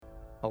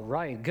All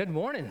right, good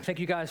morning. Thank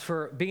you guys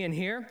for being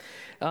here.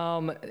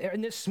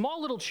 In this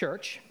small little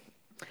church,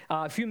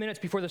 a few minutes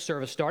before the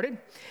service started,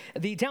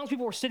 the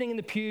townspeople were sitting in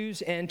the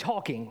pews and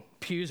talking.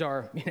 Pews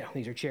are,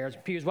 these are chairs.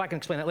 Pews, well, I can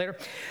explain that later.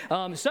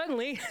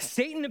 Suddenly,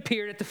 Satan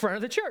appeared at the front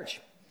of the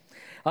church.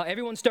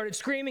 Everyone started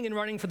screaming and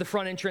running for the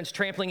front entrance,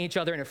 trampling each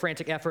other in a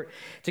frantic effort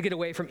to get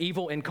away from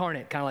evil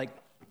incarnate, kind of like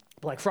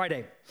Black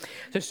Friday.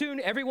 So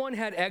soon, everyone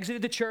had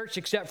exited the church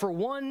except for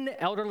one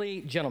elderly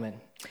gentleman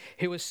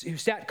who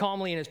sat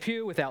calmly in his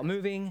pew without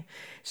moving,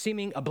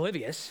 seeming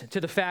oblivious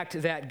to the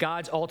fact that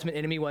God's ultimate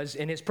enemy was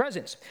in his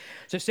presence.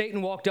 So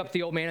Satan walked up to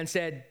the old man and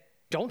said,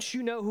 "Don't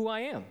you know who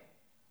I am?"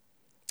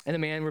 And the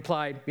man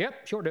replied,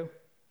 "Yep, sure do."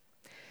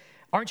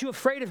 "Aren't you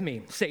afraid of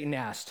me?" Satan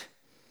asked.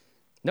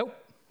 "Nope,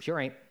 sure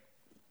ain't."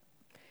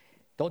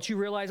 "Don't you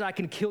realize I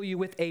can kill you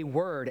with a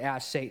word?"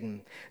 asked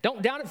Satan.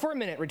 "Don't doubt it for a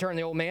minute," returned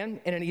the old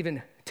man in an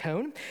even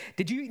tone.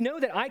 "Did you know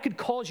that I could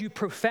cause you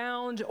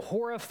profound,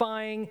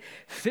 horrifying,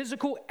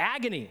 physical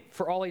agony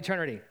for all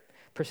eternity?"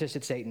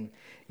 persisted Satan.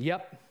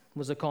 "Yep,"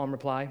 was the calm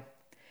reply.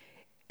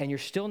 "And you're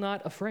still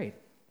not afraid?"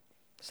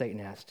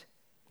 Satan asked.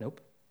 "Nope."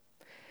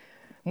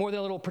 More than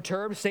a little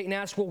perturbed, Satan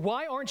asked, "Well,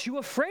 why aren't you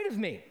afraid of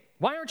me?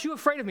 Why aren't you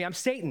afraid of me? I'm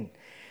Satan."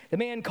 The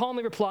man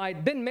calmly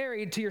replied, "Been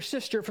married to your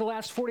sister for the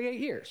last 48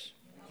 years.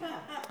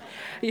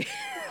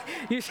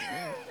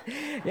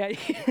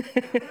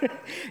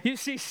 You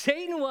see,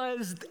 Satan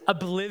was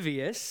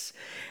oblivious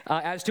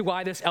as to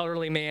why this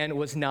elderly man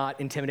was not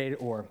intimidated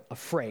or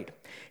afraid.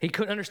 He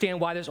couldn't understand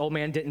why this old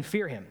man didn't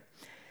fear him.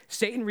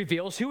 Satan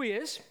reveals who he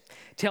is,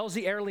 tells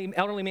the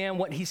elderly man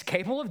what he's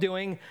capable of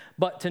doing,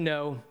 but to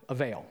no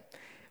avail.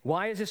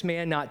 Why is this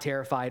man not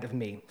terrified of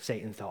me?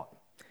 Satan thought.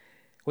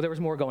 Well, there was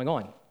more going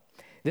on.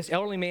 This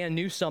elderly man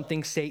knew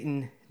something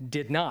Satan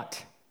did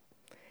not.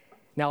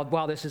 Now,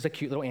 while this is a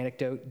cute little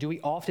anecdote, do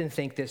we often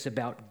think this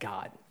about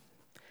God?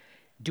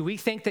 Do we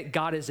think that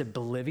God is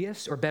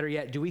oblivious? Or better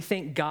yet, do we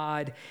think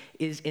God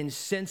is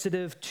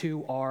insensitive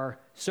to our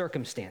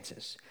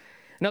circumstances?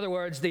 In other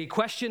words, the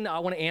question I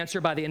want to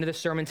answer by the end of this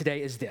sermon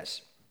today is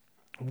this: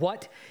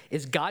 what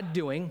is God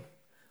doing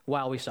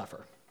while we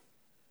suffer?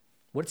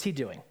 What's he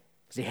doing?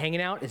 Is he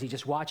hanging out? Is he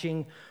just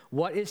watching?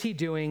 What is he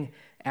doing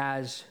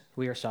as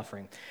we are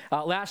suffering?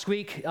 Last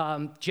week,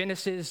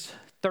 Genesis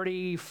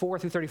 34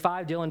 through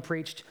 35, Dylan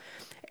preached.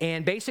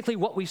 And basically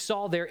what we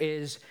saw there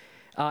is,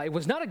 it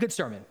was not a good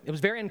sermon. It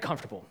was very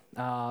uncomfortable.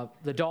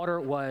 The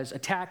daughter was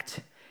attacked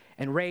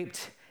and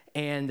raped,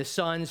 and the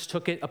sons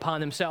took it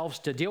upon themselves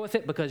to deal with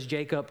it because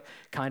Jacob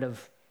kind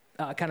of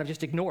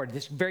just ignored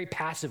this, very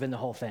passive in the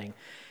whole thing.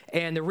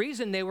 And the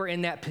reason they were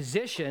in that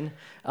position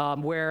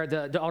where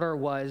the daughter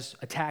was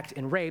attacked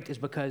and raped is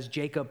because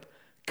Jacob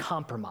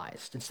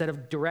compromised. Instead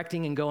of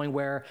directing and going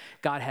where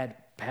God had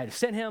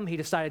sent him, he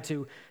decided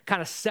to kind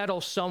of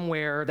settle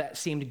somewhere that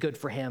seemed good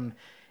for him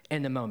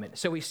in the moment.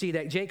 So we see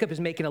that Jacob is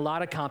making a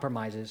lot of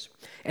compromises.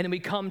 And then we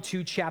come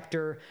to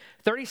chapter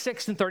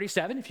 36 and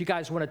 37. If you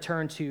guys want to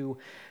turn to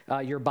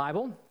your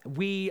Bible,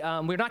 we're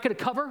not going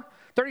to cover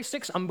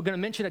 36. I'm going to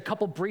mention a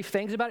couple brief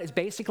things about it.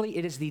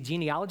 It is the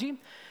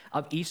genealogy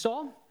of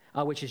Esau,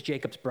 which is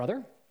Jacob's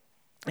brother.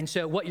 And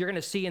so what you're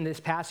going to see in this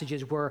passage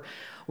is we're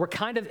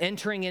kind of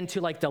entering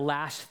into like the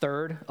last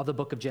third of the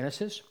book of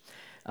Genesis.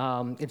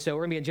 And so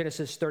we're going to be in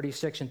Genesis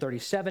 36 and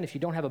 37. If you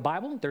don't have a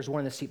Bible, there's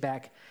one in the seat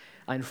back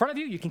in front of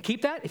you. You can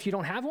keep that. If you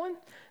don't have one,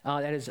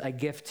 that is a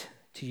gift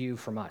to you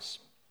from us.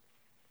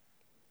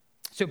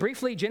 So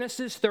briefly,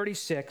 Genesis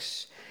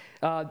 36.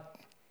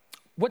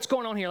 What's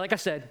going on here? Like I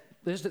said,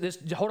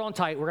 hold on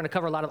tight. We're going to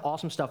cover a lot of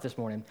awesome stuff this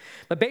morning.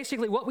 But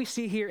basically what we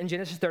see here in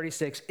Genesis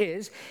 36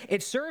 is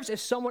it serves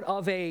as somewhat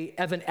of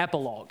an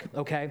epilogue,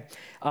 okay,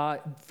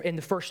 in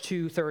the first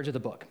 2/3 of the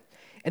book.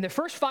 In the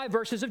first 5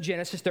 verses of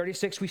Genesis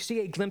 36, we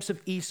see a glimpse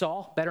of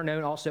Esau, better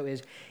known also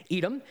as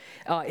Edom,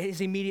 his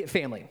immediate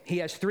family. He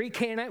has 3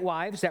 Canaanite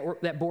wives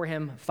that bore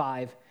him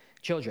 5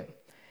 children.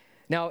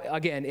 Now,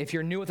 again, if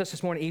you're new with us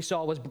this morning,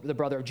 Esau was the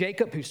brother of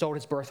Jacob, who sold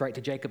his birthright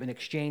to Jacob in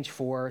exchange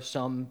for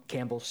some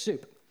Campbell's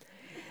soup.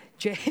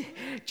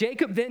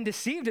 Jacob then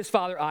deceived his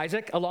father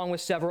Isaac, along with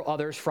several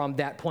others from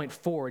that point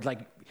forward.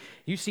 Like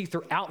you see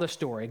throughout the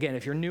story. Again,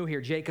 if you're new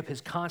here, Jacob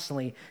has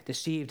constantly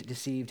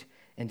deceived,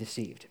 and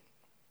deceived.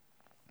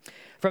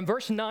 From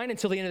verse 9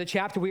 until the end of the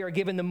chapter, we are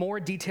given the more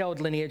detailed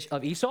lineage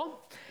of Esau,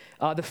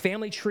 the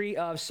family tree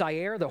of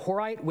Seir, the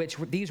Horite, which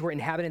these were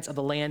inhabitants of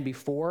the land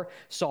before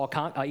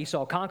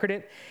Esau conquered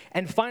it,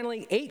 and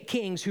finally 8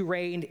 kings who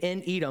reigned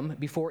in Edom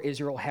before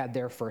Israel had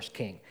their first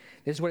king.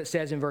 This is what it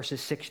says in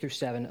verses 6 through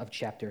 7 of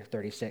chapter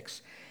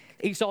 36.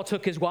 Esau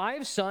took his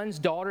wives, sons,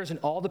 daughters, and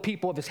all the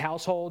people of his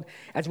household,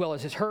 as well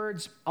as his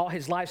herds, all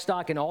his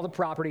livestock, and all the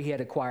property he had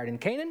acquired in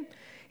Canaan.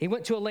 He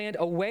went to a land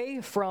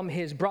away from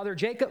his brother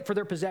Jacob, for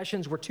their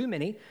possessions were too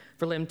many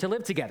for them to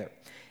live together.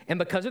 And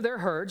because of their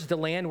herds, the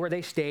land where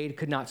they stayed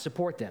could not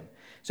support them.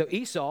 So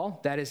Esau,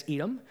 that is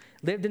Edom,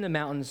 lived in the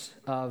mountains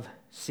of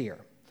Seir.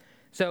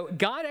 So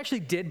God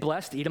actually did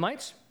bless the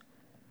Edomites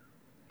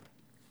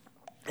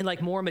in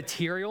like more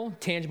material,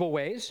 tangible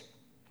ways.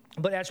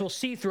 But as we'll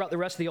see throughout the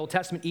rest of the Old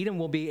Testament, Edom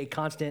will be a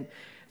constant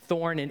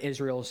thorn in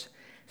Israel's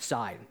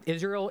side.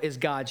 Israel is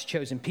God's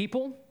chosen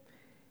people,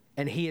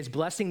 and he is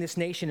blessing this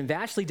nation in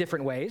vastly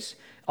different ways,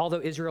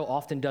 although Israel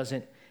often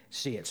doesn't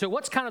see it. So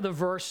what's kind of the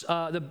verse,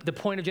 the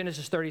point of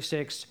Genesis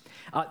 36?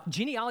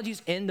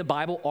 Genealogies in the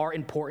Bible are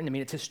important. I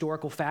mean, it's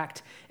historical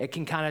fact. It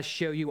can kind of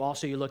show you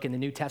also, you look in the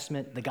New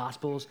Testament, the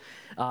Gospels,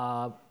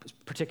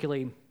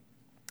 particularly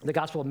the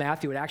Gospel of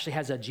Matthew, it actually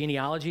has a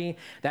genealogy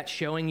that's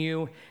showing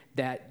you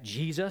that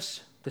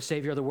Jesus, the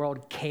Savior of the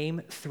world,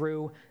 came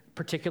through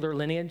particular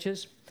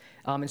lineages.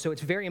 And so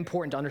it's very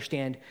important to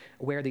understand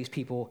where these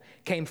people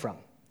came from.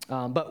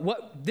 But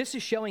what this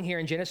is showing here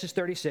in Genesis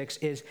 36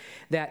 is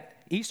that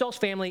Esau's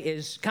family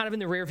is kind of in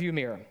the rearview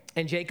mirror,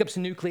 and Jacob's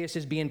nucleus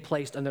is being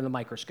placed under the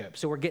microscope.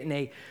 So we're getting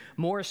a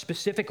more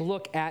specific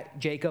look at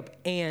Jacob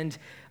and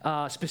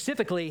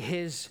specifically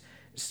his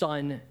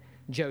son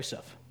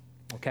Joseph,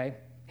 okay?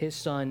 His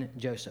son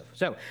Joseph.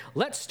 So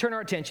let's turn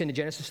our attention to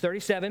Genesis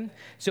 37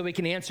 so we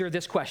can answer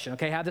this question,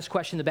 okay? Have this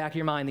question in the back of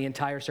your mind the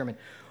entire sermon.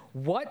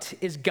 What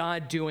is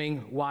God doing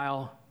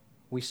while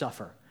we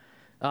suffer?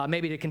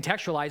 Maybe to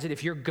contextualize it,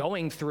 if you're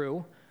going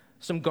through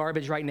some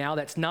garbage right now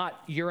that's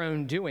not your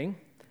own doing,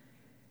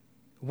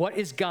 what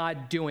is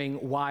God doing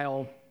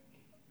while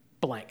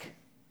blank?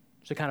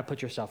 So kind of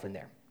put yourself in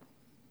there.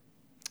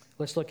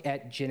 Let's look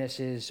at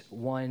Genesis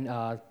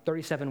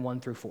 37, 1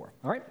 through 4.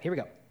 All right, here we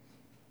go.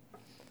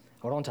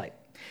 Hold on tight.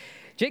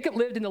 Jacob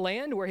lived in the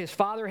land where his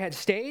father had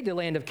stayed, the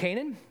land of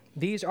Canaan.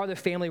 These are the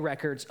family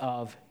records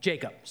of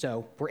Jacob.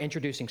 So we're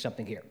introducing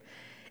something here.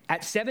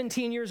 At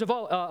 17 years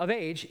of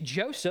age,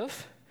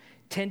 Joseph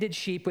tended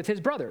sheep with his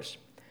brothers.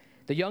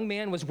 The young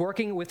man was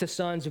working with the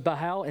sons of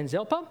Bahal and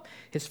Zilpah,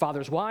 his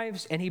father's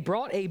wives, and he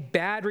brought a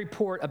bad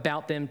report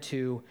about them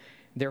to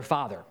their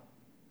father.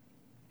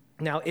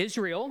 Now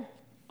Israel,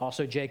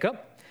 also Jacob,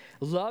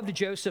 loved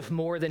Joseph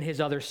more than his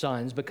other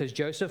sons because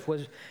Joseph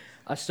was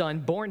a son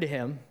born to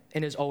him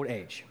in his old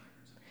age.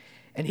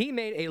 And he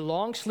made a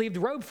long-sleeved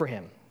robe for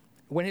him.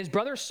 When his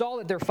brothers saw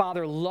that their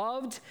father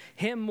loved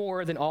him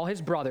more than all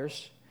his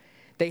brothers,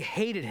 they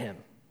hated him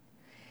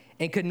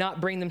and could not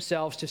bring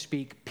themselves to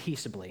speak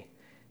peaceably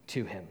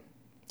to him.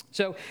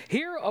 So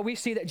here we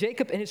see that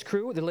Jacob and his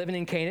crew, they're living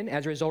in Canaan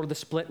as a result of the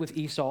split with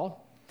Esau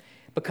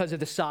because of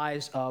the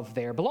size of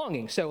their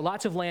belongings. So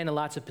lots of land and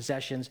lots of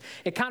possessions.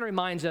 It kind of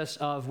reminds us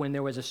of when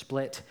there was a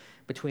split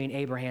between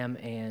Abraham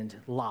and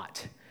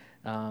Lot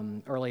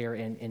earlier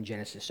in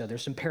Genesis. So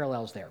there's some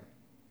parallels there.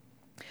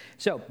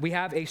 So we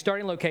have a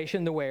starting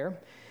location, the where,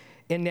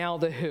 and now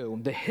the who,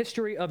 the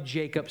history of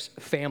Jacob's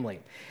family.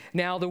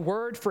 Now, the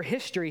word for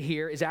history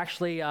here is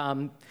actually,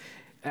 I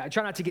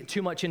try not to get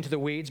too much into the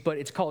weeds, but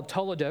it's called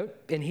toledot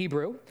in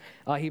Hebrew.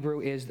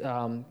 Hebrew is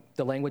the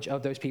language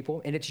of those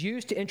people, and it's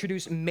used to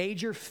introduce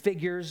major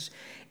figures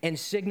and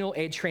signal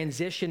a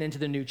transition into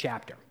the new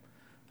chapter.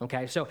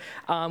 Okay, so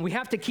we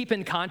have to keep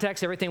in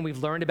context everything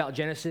we've learned about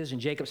Genesis and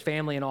Jacob's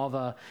family and all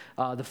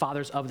the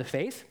fathers of the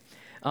faith,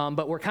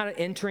 but we're kind of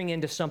entering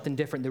into something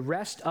different. The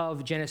rest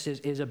of Genesis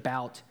is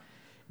about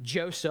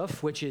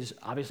Joseph, which is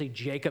obviously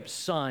Jacob's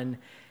son,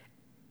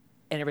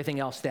 and everything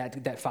else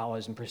that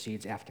follows and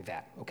proceeds after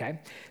that, okay?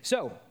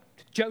 So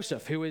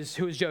Joseph, who is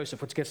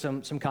Joseph? Let's get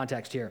some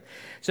context here.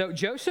 So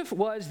Joseph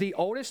was the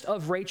oldest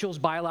of Rachel's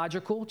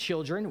biological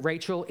children.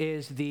 Rachel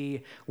is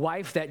the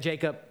wife that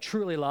Jacob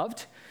truly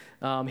loved.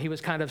 He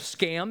was kind of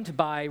scammed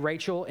by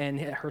Rachel and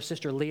her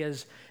sister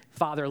Leah's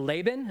father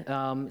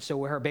Laban. So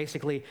where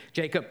basically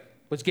Jacob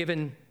was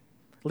given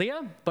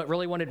Leah, but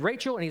really wanted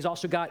Rachel, and he's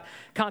also got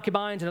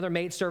concubines and other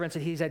maidservants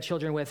that he's had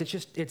children with.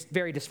 It's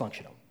very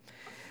dysfunctional.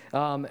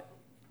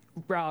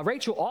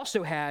 Rachel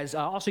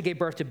also gave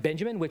birth to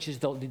Benjamin, which is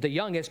the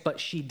youngest, but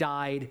she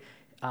died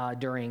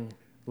during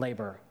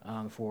labor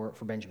for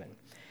Benjamin.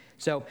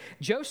 So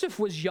Joseph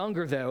was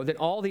younger, though, than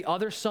all the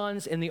other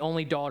sons and the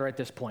only daughter at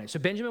this point. So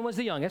Benjamin was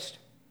the youngest,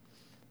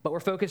 but we're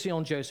focusing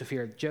on Joseph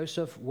here.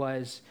 Joseph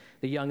was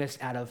the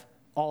youngest out of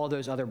all of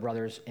those other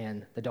brothers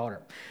and the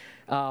daughter.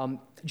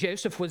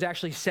 Joseph was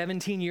actually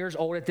 17 years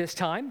old at this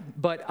time,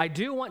 but I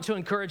do want to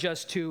encourage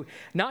us to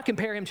not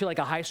compare him to like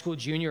a high school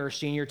junior or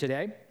senior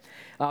today.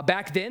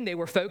 Back then, they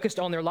were focused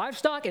on their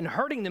livestock and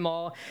herding them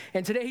all,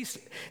 and today's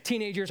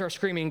teenagers are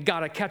screaming,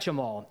 "Gotta catch them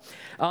all."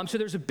 So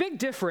there's a big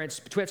difference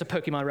between, that's a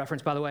Pokemon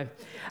reference, by the way.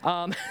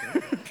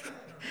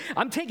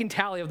 I'm taking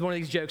tally of one of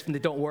these jokes and they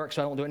don't work,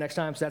 so I don't do it next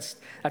time, so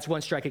that's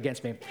one strike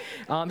against me.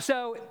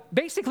 So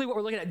basically what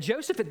we're looking at,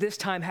 Joseph at this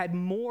time had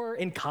more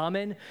in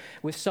common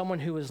with someone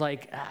who was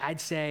like,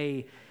 I'd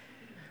say,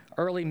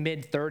 early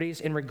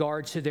mid-30s in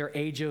regards to their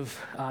age of,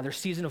 their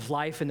season of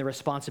life and the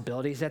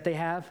responsibilities that they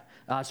have.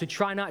 So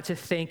try not to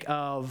think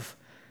of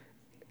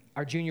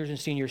our juniors and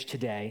seniors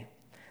today.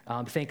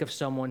 Think of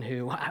someone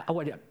who, I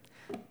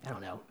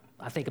don't know,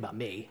 I think about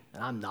me,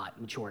 and I'm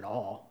not mature at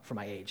all for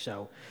my age.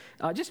 So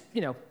just,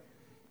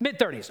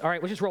 mid-30s. All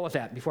right, let's just roll with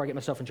that before I get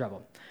myself in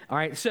trouble. All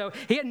right, so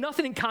he had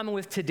nothing in common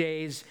with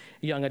today's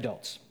young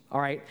adults. All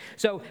right,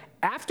 so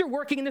after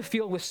working in the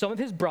field with some of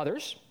his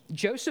brothers,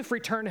 Joseph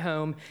returned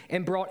home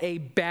and brought a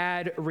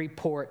bad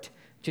report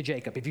to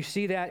Jacob. If you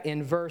see that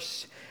in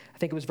verse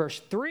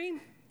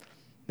 3,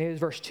 Maybe it's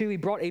verse 2. He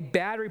brought a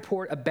bad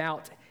report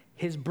about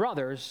his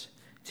brothers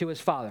to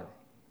his father.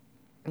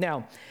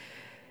 Now,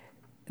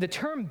 the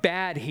term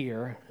bad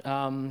here,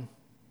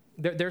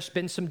 there's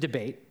been some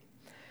debate,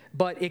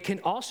 but it can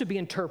also be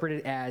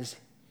interpreted as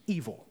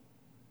evil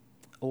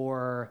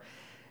or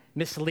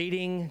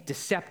misleading,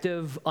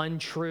 deceptive,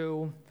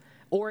 untrue,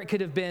 or it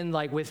could have been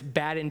like with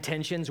bad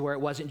intentions where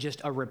it wasn't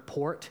just a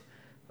report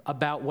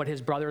about what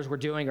his brothers were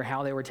doing or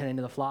how they were tending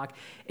to the flock.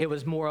 It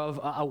was more of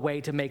a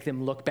way to make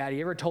them look bad.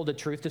 You ever told the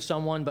truth to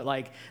someone, but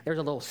like there's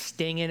a little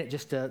sting in it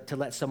just to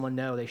let someone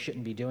know they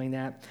shouldn't be doing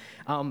that?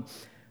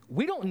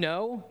 We don't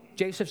know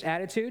Joseph's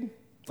attitude,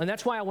 and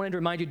that's why I wanted to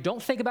remind you,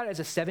 don't think about it as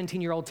a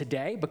 17-year-old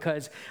today,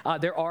 because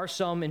there are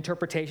some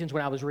interpretations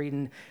when I was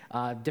reading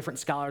different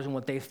scholars and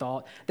what they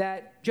thought,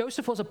 that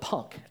Joseph was a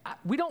punk.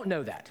 We don't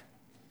know that.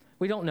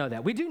 We don't know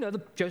that. We do know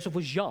that Joseph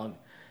was young.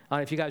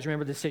 If you guys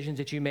remember the decisions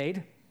that you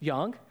made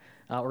young,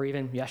 or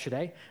even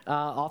yesterday,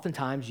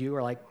 oftentimes you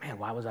are like, man,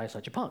 why was I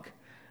such a punk?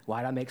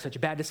 Why did I make such a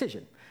bad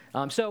decision?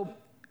 So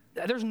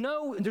there's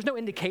no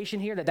indication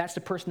here that that's the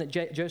person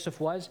that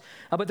Joseph was,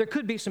 but there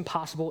could be some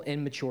possible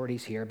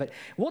immaturities here. But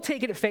we'll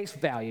take it at face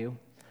value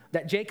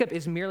that Joseph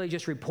is just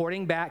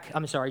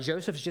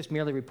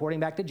merely reporting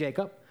back to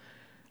Jacob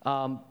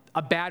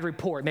a bad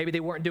report. Maybe they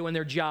weren't doing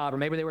their job, or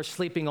maybe they were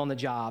sleeping on the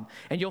job.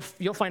 And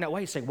you'll find out,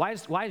 wait a second,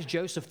 why is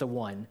Joseph the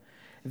one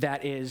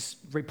that is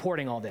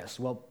reporting all this?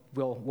 Well,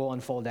 we'll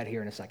unfold that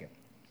here in a second.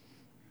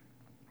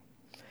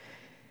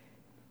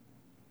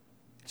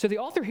 So the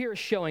author here is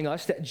showing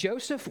us that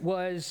Joseph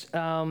was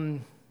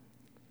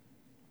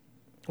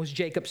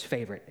Jacob's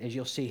favorite, as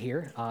you'll see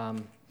here.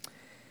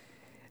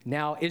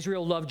 Now,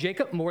 Israel loved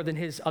Jacob more than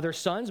his other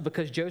sons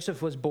because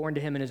Joseph was born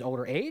to him in his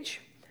older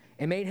age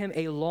and made him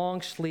a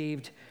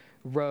long-sleeved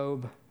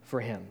robe for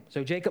him.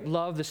 So Jacob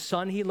loved the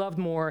son he loved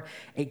more,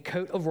 a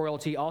coat of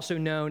royalty, also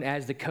known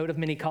as the coat of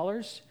many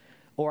colors,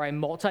 or a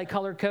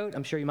multicolored coat.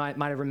 I'm sure you might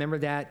have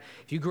remembered that.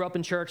 If you grew up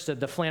in church,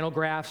 the flannel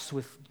graphs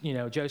with,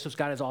 Joseph's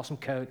got his awesome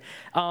coat.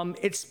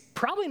 It's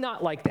probably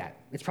not like that.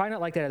 It's probably not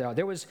like that at all.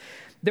 There was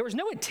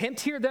no attempt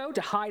here, though,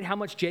 to hide how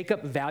much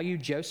Jacob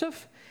valued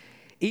Joseph,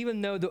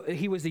 even though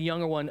he was the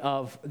younger one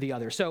of the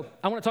others. So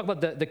I want to talk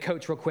about the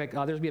coats real quick.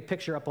 There's going to be a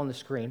picture up on the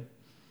screen.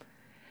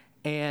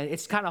 And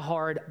it's kind of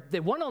hard.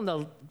 The one on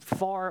the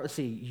far, let's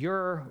see,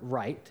 your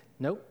right.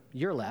 Nope,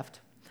 your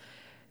left.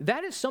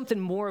 That is something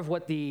more of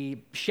what the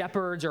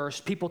shepherds or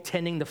people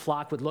tending the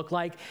flock would look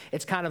like.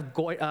 It's kind of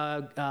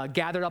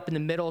gathered up in the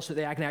middle so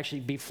that I can actually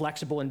be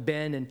flexible and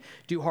bend and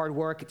do hard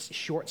work. It's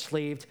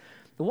short-sleeved.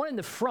 The one in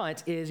the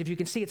front is, if you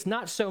can see, it's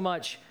not so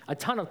much a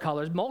ton of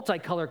colors.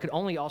 Multicolor could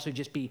only also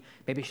just be,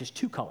 maybe it's just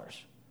two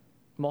colors.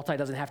 Multi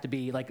doesn't have to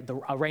be like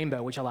a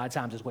rainbow, which a lot of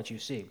times is what you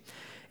see.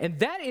 And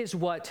that is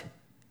what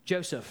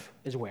Joseph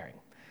is wearing.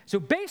 So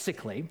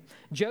basically,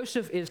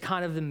 Joseph is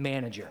kind of the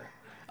manager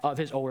of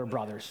his older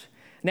brothers.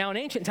 Now, in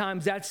ancient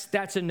times,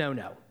 that's a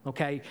no-no,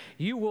 okay?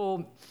 You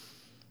will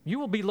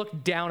be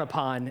looked down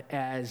upon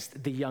as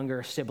the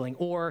younger sibling,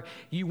 or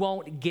you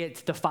won't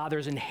get the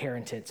father's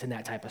inheritance and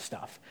that type of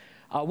stuff.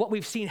 What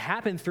we've seen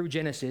happen through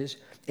Genesis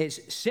is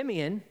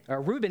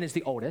Reuben is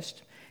the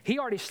oldest. He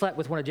already slept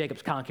with one of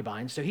Jacob's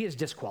concubines, so he has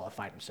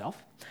disqualified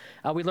himself.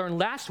 We learned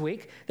last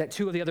week that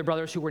two of the other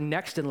brothers who were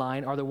next in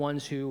line are the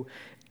ones who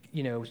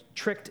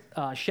tricked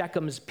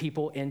Shechem's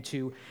people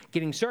into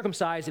getting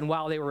circumcised, and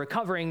while they were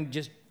recovering,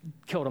 just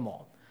killed them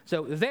all.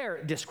 So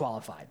they're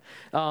disqualified.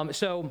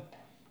 So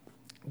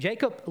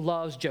Jacob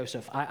loves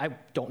Joseph. I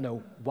don't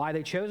know why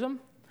they chose him,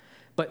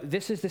 but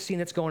this is the scene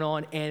that's going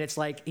on, and it's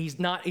like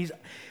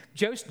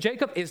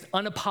Jacob is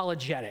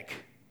unapologetic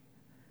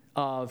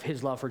of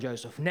his love for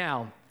Joseph.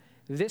 Now,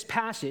 this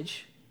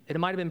passage, it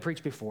might have been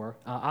preached before.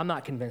 I'm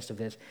not convinced of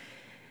this.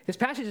 This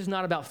passage is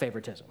not about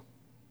favoritism.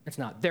 It's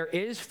not. There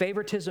is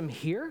favoritism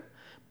here,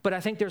 but I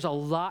think there's a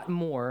lot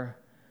more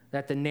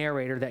that the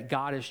narrator, that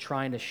God is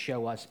trying to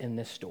show us in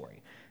this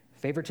story.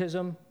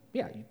 Favoritism,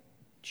 yeah, you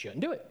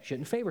shouldn't do it. You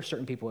shouldn't favor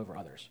certain people over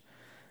others.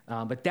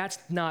 But that's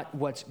not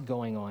what's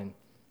going on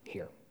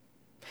here.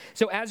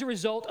 So as a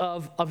result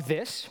of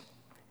this,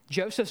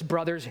 Joseph's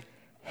brothers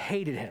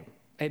hated him.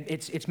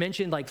 It's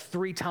mentioned like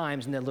 3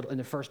 times in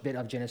the first bit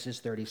of Genesis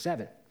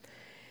 37.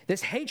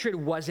 This hatred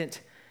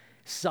wasn't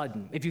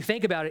sudden. If you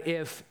think about it,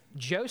 if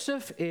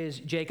Joseph is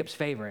Jacob's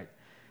favorite,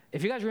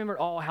 if you guys remember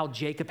how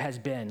Jacob has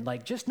been,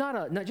 like just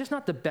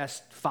not the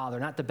best father,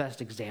 not the best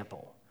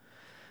example.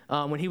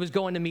 When he was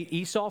going to meet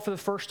Esau for the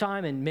first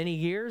time in many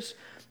years,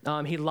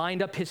 he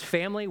lined up his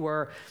family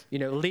where,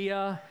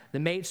 Leah, the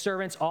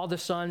maidservants, all the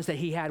sons that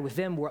he had with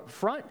them were up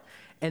front,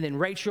 and then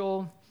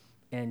Rachel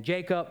and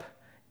Jacob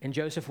and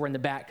Joseph were in the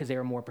back because they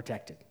were more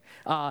protected.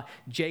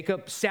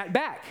 Jacob sat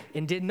back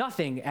and did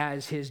nothing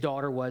as his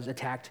daughter was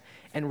attacked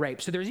and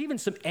raped. So there's even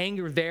some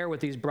anger there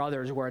with these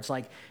brothers where it's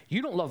like,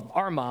 you don't love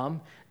our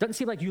mom. Doesn't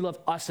seem like you love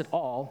us at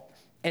all.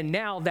 And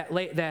now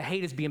that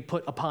hate is being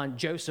put upon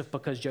Joseph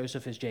because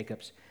Joseph is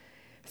Jacob's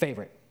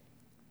favorite.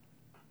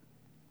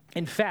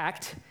 In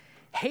fact,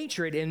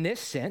 hatred in this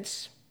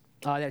sense,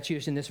 that's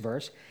used in this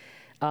verse,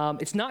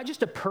 it's not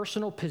just a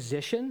personal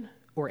position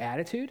or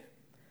attitude,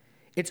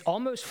 it's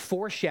almost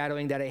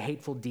foreshadowing that a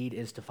hateful deed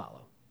is to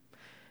follow,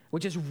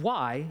 which is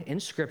why in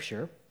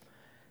Scripture,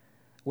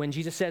 when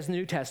Jesus says in the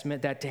New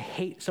Testament that to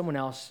hate someone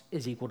else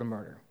is equal to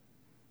murder.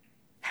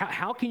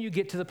 How can you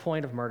get to the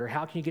point of murder?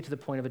 How can you get to the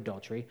point of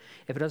adultery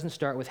if it doesn't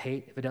start with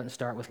hate, if it doesn't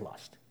start with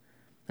lust?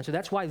 And so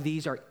that's why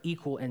these are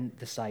equal in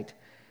the sight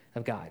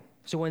of God.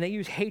 So when they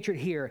use hatred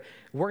here,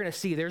 we're going to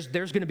see there's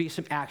going to be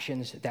some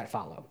actions that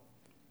follow.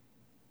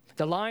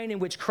 The line in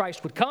which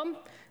Christ would come,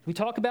 we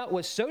talk about,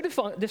 was so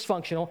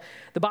dysfunctional,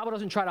 the Bible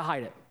doesn't try to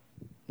hide it.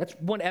 That's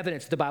one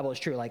evidence that the Bible is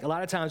true. Like a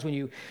lot of times when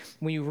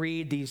you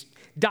read these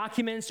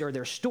documents or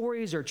their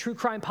stories or true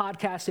crime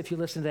podcasts, if you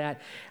listen to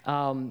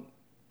that,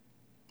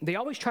 they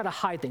always try to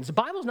hide things. The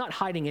Bible's not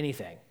hiding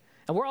anything.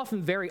 And we're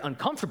often very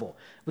uncomfortable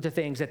with the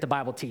things that the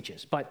Bible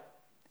teaches. But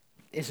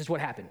this is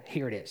what happened.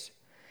 Here it is.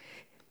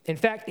 In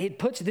fact, it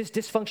puts this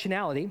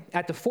dysfunctionality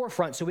at the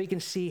forefront so we can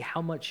see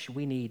how much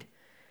we need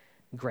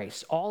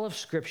grace. All of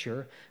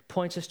Scripture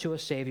points us to a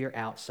Savior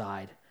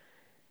outside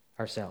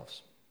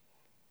ourselves.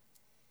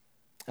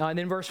 And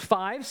then verse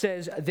 5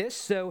 says this,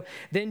 so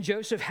then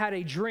Joseph had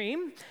a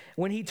dream.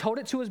 When he told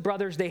it to his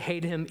brothers, they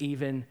hated him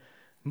even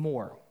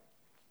more.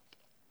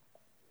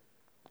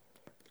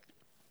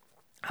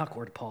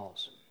 Awkward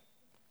pause.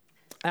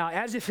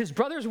 As if his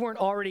brothers weren't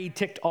already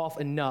ticked off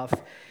enough,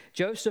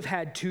 Joseph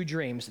had two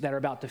dreams that are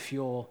about to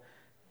fuel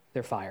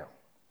their fire.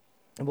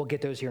 And we'll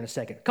get those here in a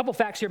second. A couple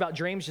facts here about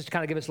dreams, just to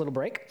kind of give us a little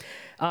break.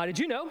 Did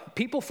you know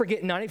people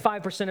forget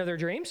 95% of their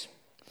dreams?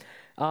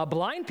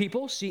 Blind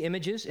people see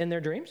images in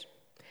their dreams.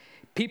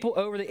 People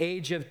over the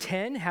age of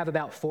 10 have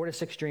about 4 to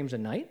 6 dreams a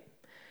night.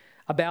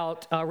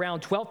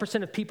 Around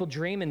 12% of people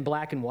dream in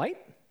black and white.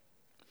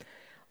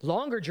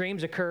 Longer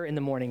dreams occur in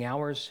the morning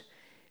hours.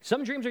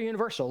 Some dreams are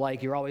universal,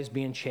 like you're always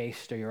being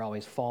chased or you're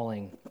always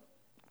falling.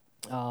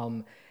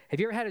 Have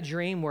you ever had a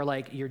dream where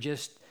like you're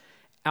just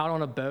out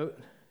on a boat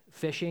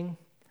fishing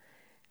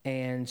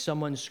and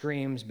someone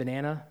screams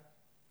banana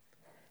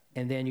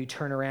and then you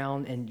turn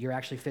around and you're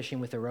actually fishing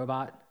with a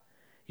robot?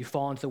 You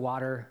fall into the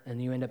water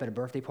and you end up at a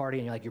birthday party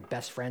and you're like your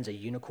best friend's a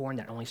unicorn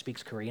that only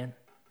speaks Korean.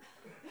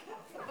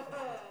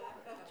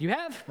 You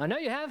have? I know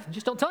you have.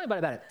 Just don't tell anybody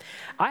about it.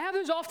 I have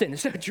those often.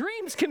 So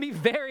dreams can be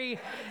very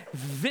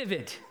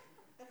vivid.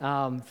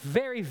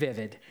 Very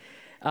vivid.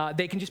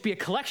 They can just be a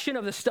collection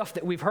of the stuff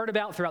that we've heard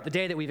about throughout the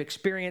day, that we've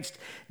experienced,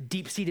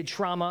 deep-seated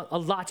trauma,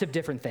 lots of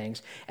different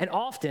things. And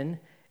often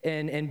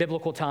in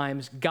biblical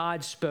times,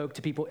 God spoke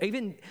to people.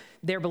 Even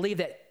they're believed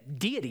that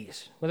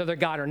deities, whether they're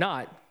God or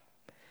not,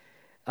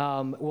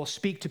 will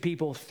speak to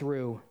people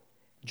through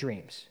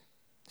dreams.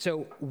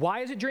 So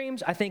why is it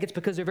dreams? I think it's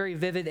because they're very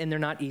vivid and they're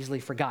not easily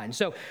forgotten.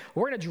 So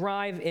we're going to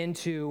drive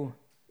into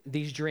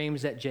these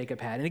dreams that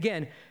Jacob had. And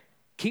again,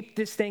 keep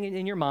this thing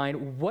in your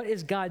mind. What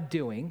is God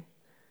doing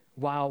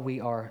while we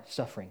are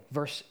suffering?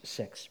 Verse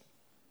 6.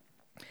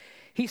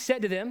 He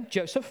said to them,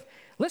 Joseph,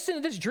 listen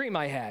to this dream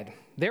I had.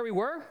 There we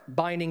were,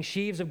 binding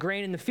sheaves of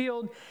grain in the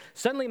field.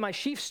 Suddenly my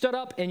sheaf stood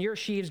up and your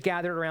sheaves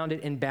gathered around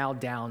it and bowed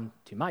down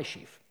to my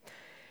sheaf.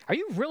 Are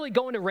you really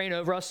going to reign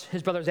over us?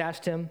 His brothers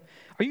asked him.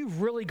 Are you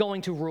really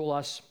going to rule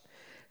us?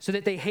 So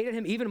that they hated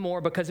him even more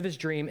because of his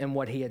dream and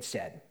what he had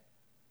said.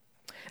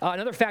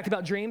 Another fact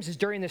about dreams is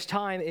during this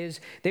time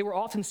is they were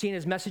often seen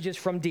as messages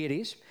from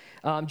deities.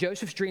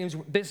 Joseph's dreams,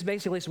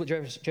 basically is what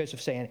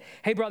Joseph's saying.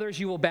 Hey, brothers,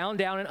 you will bow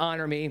down and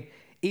honor me,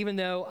 even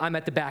though I'm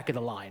at the back of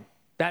the line.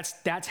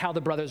 That's how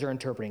the brothers are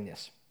interpreting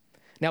this.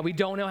 Now, we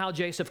don't know how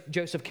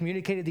Joseph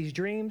communicated these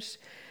dreams.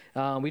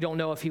 We don't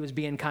know if he was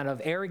being kind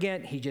of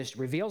arrogant. He just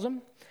reveals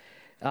them.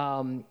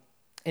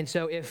 And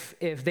so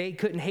if they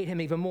couldn't hate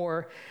him even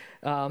more,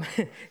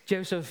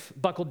 Joseph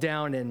buckled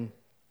down and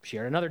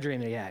shared another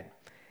dream that he had.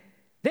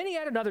 Then he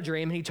had another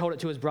dream, and he told it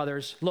to his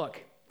brothers.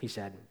 Look, he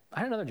said, I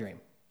had another dream.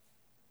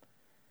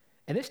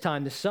 And this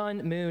time, the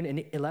sun, moon,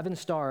 and 11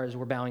 stars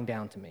were bowing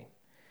down to me.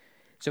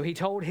 So he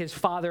told his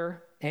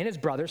father and his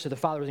brothers, so the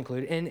father was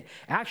included, and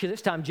actually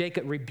this time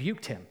Jacob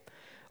rebuked him.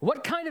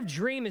 What kind of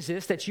dream is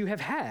this that you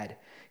have had?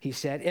 He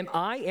said, am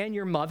I and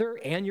your mother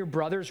and your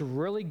brothers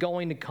really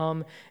going to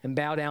come and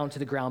bow down to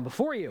the ground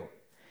before you?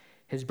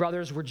 His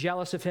brothers were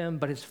jealous of him,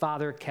 but his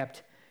father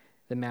kept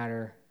the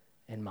matter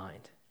in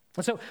mind.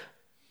 And so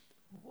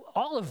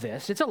all of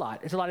this, it's a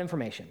lot of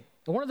information.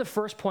 And one of the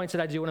first points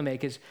that I do want to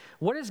make is,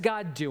 what is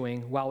God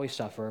doing while we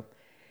suffer?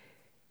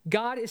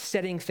 God is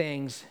setting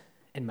things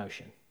in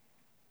motion.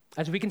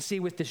 As we can see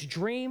with this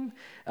dream,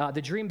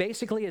 the dream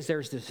basically is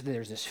there's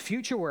this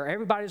future where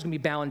everybody's going to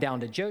be bowing down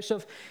to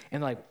Joseph.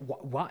 And like,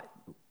 what?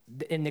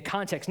 In the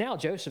context now,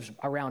 Joseph's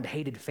around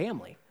hated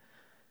family.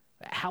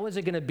 How is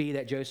it going to be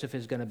that Joseph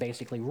is going to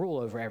basically rule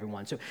over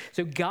everyone? So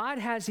God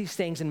has these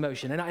things in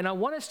motion. And I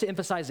want us to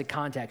emphasize the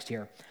context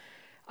here.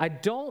 I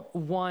don't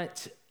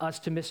want us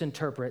to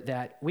misinterpret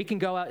that we can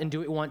go out and do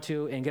what we want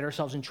to and get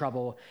ourselves in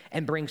trouble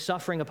and bring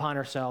suffering upon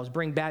ourselves,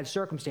 bring bad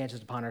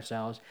circumstances upon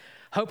ourselves,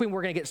 hoping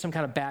we're going to get some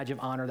kind of badge of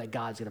honor that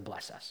God's going to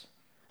bless us.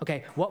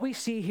 Okay, what we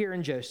see here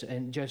in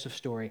Joseph's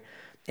story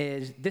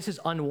is this is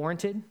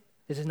unwarranted.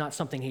 This is not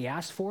something he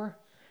asked for.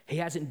 He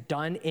hasn't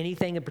done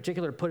anything in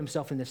particular to put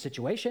himself in this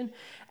situation.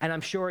 And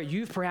I'm sure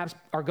you perhaps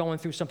are going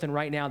through something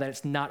right now that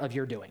it's not of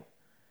your doing.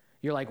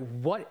 You're like,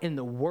 what in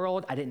the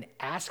world? I didn't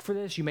ask for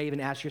this. You may even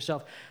ask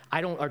yourself,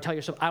 or tell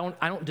yourself,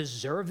 I don't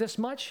deserve this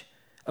much.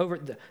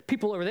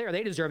 People over there,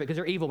 they deserve it because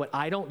they're evil, but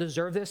I don't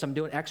deserve this. I'm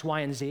doing X, Y,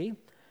 and Z.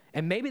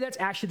 And maybe that's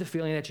actually the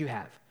feeling that you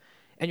have.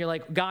 And you're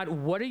like, God,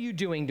 what are you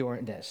doing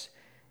during this?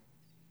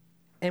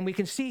 And we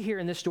can see here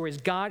in this story is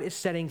God is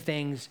setting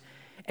things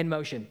in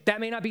motion. That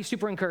may not be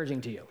super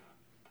encouraging to you.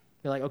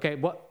 You're like,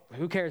 okay,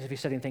 who cares if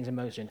he's setting things in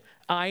motion?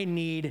 I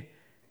need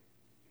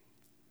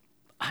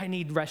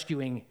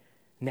rescuing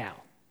now.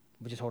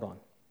 But just hold on.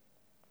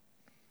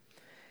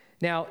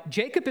 Now,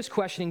 Jacob is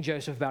questioning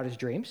Joseph about his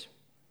dreams,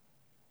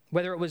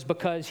 whether it was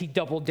because he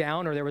doubled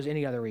down or there was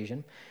any other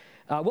reason.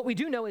 What we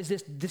do know is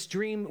this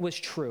dream was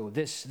true.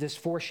 This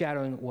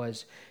foreshadowing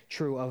was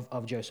true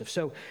of Joseph.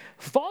 So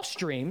false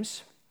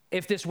dreams,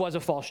 if this was a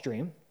false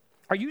dream,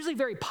 are usually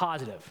very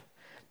positive,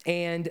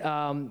 and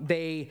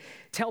they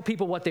tell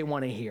people what they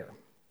want to hear.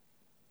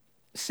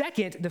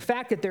 Second, the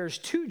fact that there's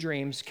two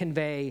dreams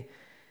convey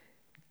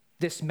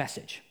this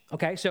message,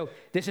 okay? So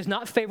this is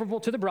not favorable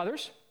to the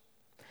brothers,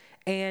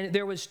 and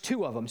there was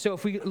two of them. So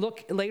if we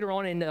look later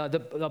on in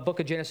the book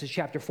of Genesis,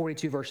 chapter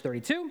 42, verse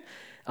 32,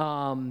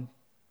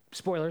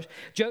 spoilers,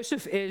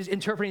 Joseph is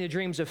interpreting the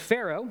dreams of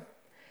Pharaoh,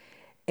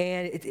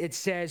 and it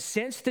says,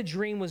 since the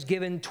dream was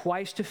given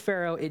twice to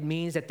Pharaoh, it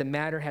means that the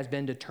matter has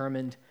been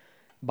determined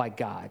by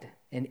God,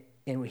 and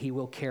he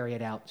will carry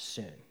it out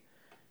soon.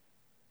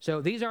 So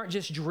these aren't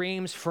just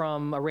dreams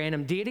from a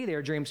random deity, they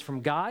are dreams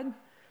from God,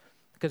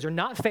 because they're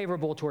not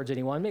favorable towards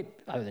anyone, maybe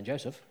other than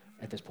Joseph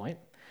at this point.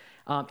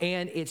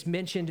 And it's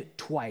mentioned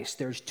twice.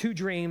 There's two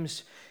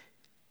dreams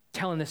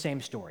telling the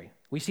same story.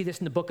 We see this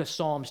in the book of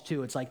Psalms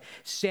too. It's like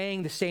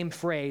saying the same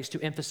phrase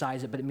to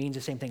emphasize it, but it means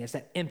the same thing. It's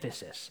that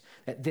emphasis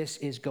that this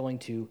is going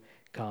to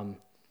come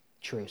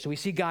true. So we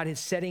see God is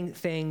setting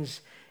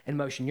things in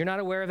motion. You're not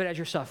aware of it as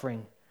you're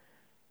suffering,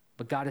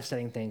 but God is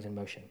setting things in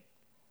motion.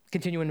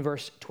 Continue in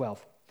verse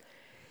 12.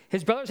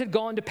 His brothers had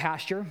gone to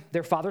pasture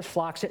their father's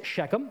flocks at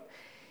Shechem.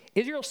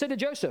 Israel said to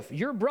Joseph,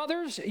 your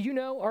brothers,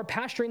 are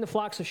pasturing the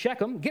flocks of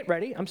Shechem. Get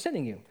ready, I'm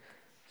sending you.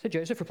 So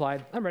Joseph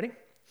replied, I'm ready.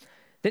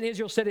 Then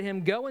Israel said to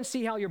him, go and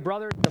see how your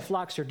brothers and the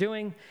flocks are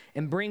doing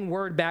and bring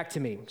word back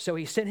to me. So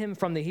he sent him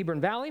from the Hebron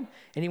Valley,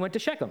 and he went to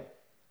Shechem.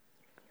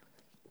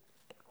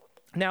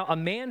 Now a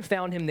man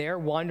found him there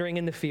wandering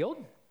in the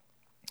field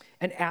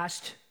and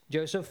asked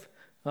Joseph,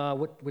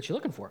 what you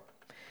looking for?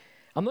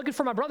 I'm looking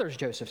for my brothers,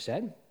 Joseph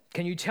said.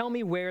 Can you tell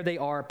me where they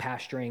are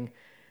pasturing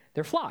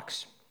their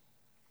flocks?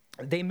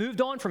 They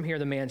moved on from here,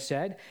 the man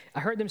said. I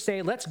heard them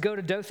say, let's go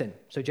to Dothan.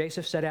 So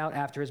Joseph set out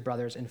after his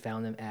brothers and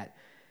found them at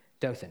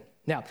Dothan.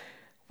 Now,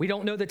 we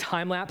don't know the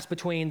time lapse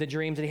between the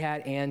dreams that he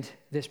had and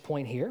this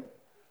point here.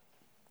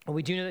 And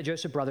we do know that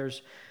Joseph's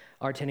brothers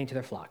are tending to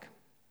their flock.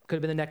 Could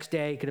have been the next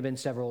day, could have been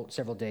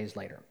several days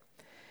later.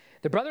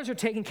 The brothers are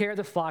taking care of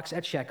the flocks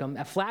at Shechem,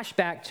 a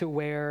flashback to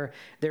where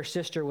their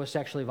sister was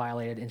sexually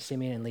violated and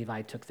Simeon and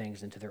Levi took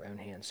things into their own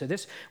hands. So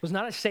this was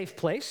not a safe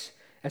place,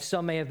 as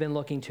some may have been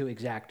looking to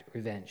exact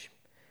revenge.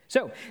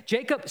 So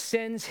Jacob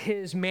sends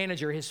his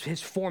manager,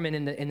 his foreman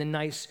in the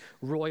nice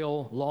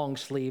royal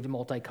long-sleeved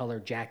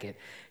multicolored jacket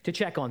to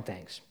check on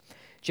things.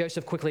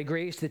 Joseph quickly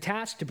agrees to the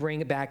task to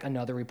bring back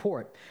another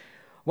report.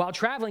 While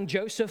traveling,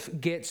 Joseph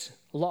gets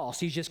lost.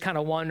 He's just kind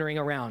of wandering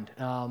around.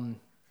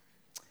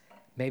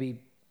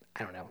 Maybe,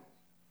 I don't know,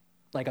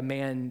 like a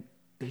man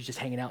who's just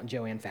hanging out in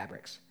Joann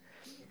Fabrics.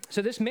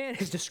 So this man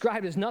is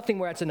described as nothing,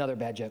 where that's another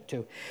bad joke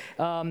too,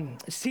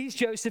 sees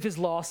Joseph is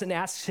lost and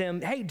asks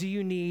him, hey, do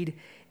you need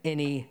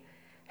any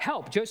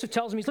help? Joseph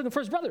tells him he's looking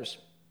for his brothers.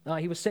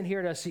 He was sent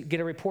here to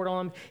get a report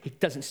on them. He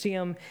doesn't see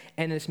them.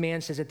 And this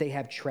man says that they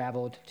have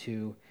traveled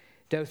to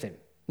Dothan.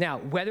 Now,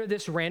 whether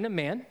this random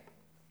man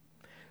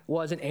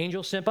was an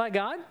angel sent by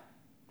God,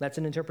 that's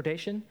an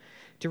interpretation,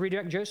 to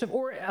redirect Joseph,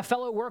 or a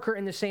fellow worker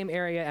in the same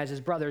area as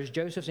his brothers,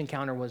 Joseph's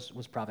encounter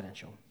was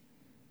providential.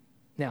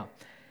 Now,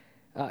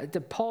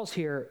 to pause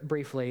here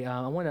briefly,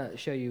 I want to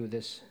show you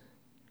this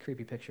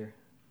creepy picture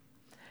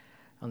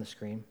on the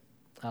screen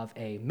of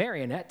a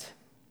marionettes,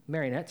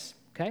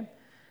 okay?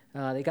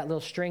 They got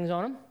little strings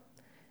on them,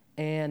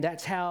 and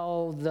that's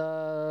how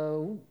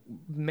the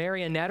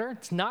marionetter,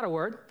 it's not a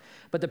word,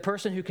 but the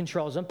person who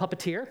controls them,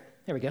 puppeteer,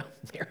 there we go,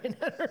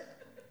 marionetter,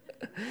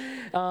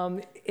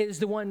 is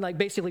the one like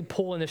basically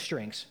pulling the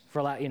strings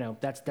for,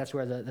 that's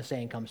where the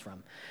saying comes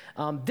from.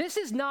 This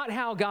is not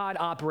how God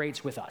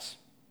operates with us.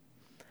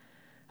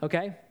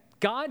 Okay?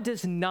 God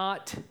does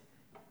not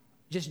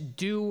just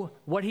do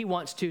what he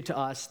wants to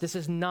us. This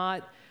is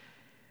not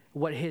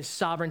what his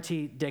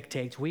sovereignty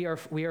dictates. We are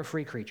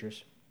free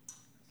creatures.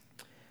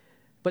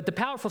 But the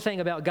powerful thing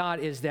about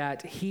God is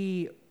that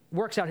he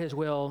works out his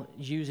will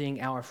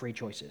using our free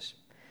choices.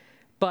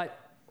 But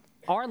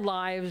our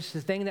lives,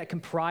 the thing that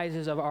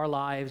comprises of our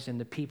lives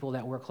and the people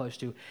that we're close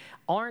to,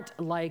 aren't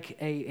like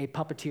a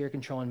puppeteer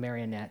controlling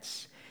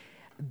marionettes.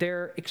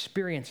 They're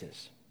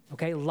experiences.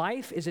 Okay,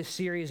 life is a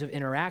series of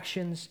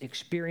interactions,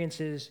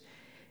 experiences,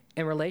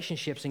 and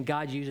relationships, and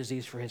God uses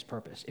these for his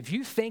purpose. If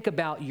you think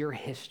about your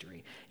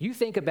history, you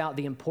think about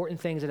the important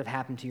things that have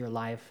happened to your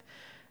life,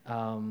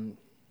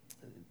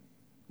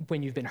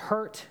 when you've been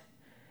hurt,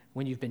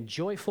 when you've been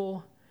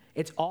joyful,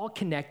 it's all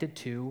connected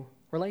to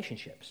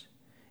relationships.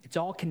 It's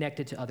all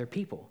connected to other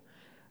people.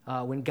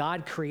 When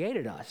God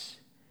created us,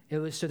 it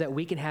was so that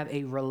we can have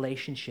a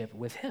relationship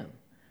with him.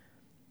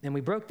 And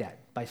we broke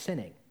that by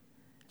sinning.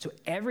 So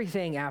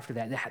everything after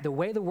that, the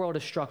way the world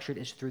is structured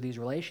is through these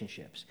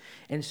relationships.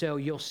 And so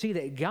you'll see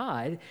that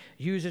God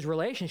uses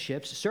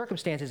relationships,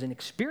 circumstances, and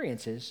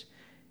experiences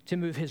to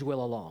move his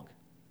will along.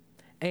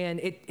 And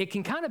it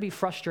can kind of be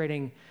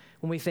frustrating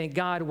when we think,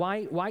 God,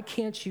 why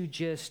can't you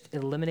just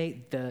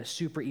eliminate the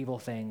super evil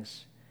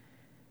things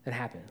that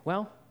happen?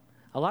 Well,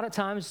 a lot of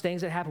times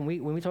things that happen,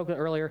 when we talked about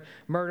earlier,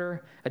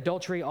 murder,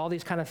 adultery, all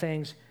these kind of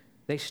things,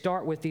 they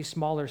start with these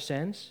smaller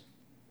sins.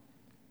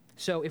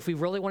 So if we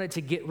really wanted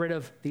to get rid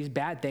of these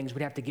bad things,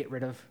 we'd have to get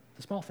rid of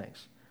the small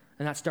things.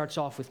 And that starts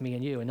off with me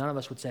and you. And none of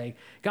us would say,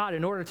 God,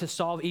 in order to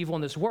solve evil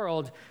in this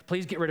world,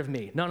 please get rid of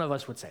me. None of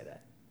us would say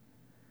that.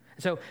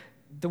 So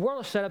the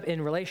world is set up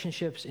in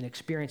relationships and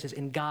experiences,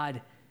 and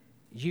God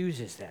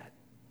uses that.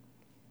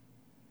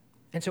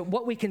 And so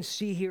what we can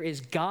see here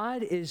is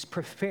God is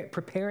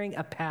preparing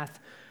a path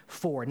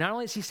forward. Not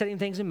only is he setting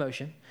things in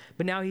motion,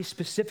 but now he's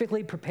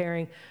specifically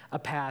preparing a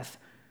path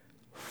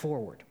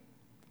forward.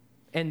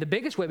 And the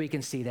biggest way we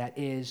can see that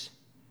is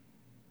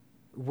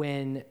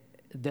when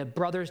the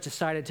brothers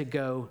decided to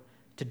go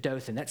to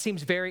Dothan. That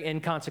seems very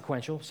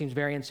inconsequential, seems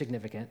very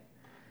insignificant.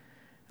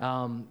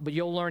 But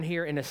you'll learn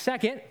here in a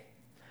second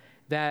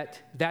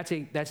that that's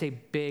a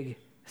big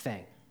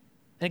thing.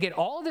 And again,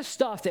 all of this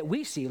stuff that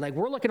we see, like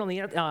we're on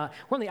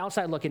the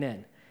outside looking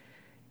in.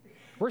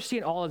 We're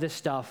seeing all of this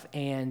stuff,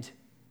 and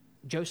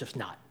Joseph's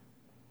not.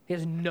 He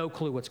has no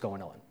clue what's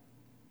going on.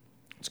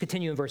 Let's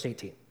continue in verse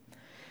 18.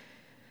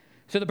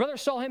 So the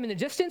brothers saw him in the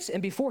distance,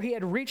 and before he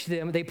had reached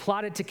them, they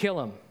plotted to kill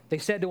him. They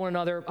said to one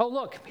another, oh,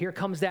 look, here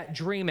comes that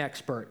dream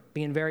expert,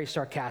 being very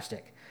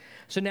sarcastic.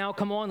 So now,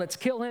 come on, let's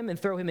kill him and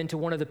throw him into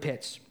one of the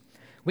pits.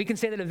 We can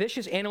say that a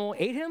vicious animal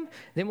ate him,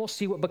 then we'll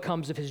see what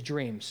becomes of his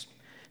dreams.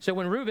 So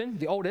when Reuben,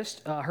 the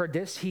oldest, heard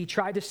this, he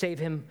tried to save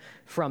him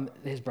from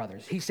his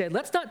brothers. He said,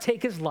 let's not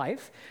take his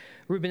life.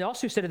 Reuben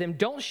also said to them,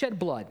 don't shed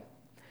blood.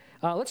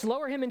 Let's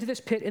lower him into this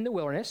pit in the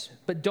wilderness,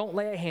 but don't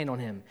lay a hand on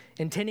him.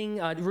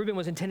 Reuben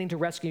was intending to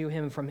rescue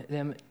him from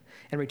them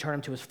and return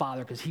him to his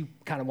father, because he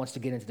kind of wants to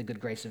get into the good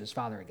grace of his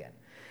father again.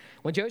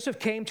 When Joseph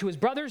came to his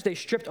brothers, they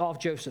stripped off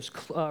Joseph's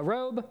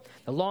robe,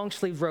 the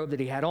long-sleeved robe that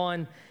he had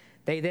on.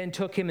 They then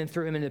took him and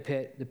threw him in the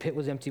pit. The pit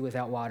was empty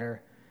without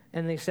water,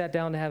 and they sat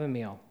down to have a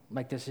meal.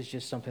 Like this is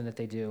just something that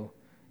they do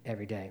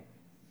every day.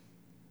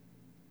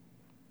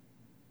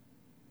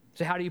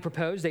 So how do you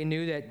propose? They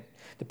knew that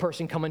the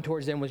person coming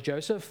towards them was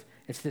Joseph.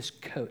 It's this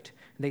coat.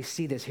 They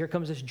see this. Here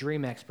comes this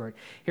dream expert.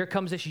 Here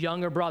comes this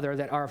younger brother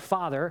that our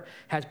father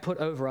has put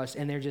over us,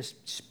 and they're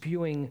just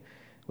spewing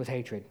with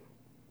hatred.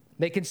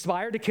 They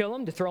conspired to kill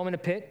him, to throw him in a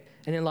pit,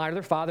 and then lie to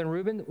their father. And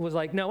Reuben was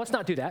like, no, let's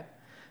not do that.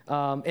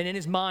 And in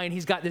his mind,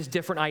 he's got this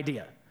different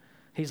idea.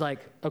 He's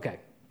like, okay,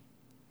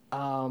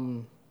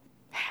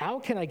 how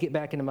can I get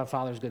back into my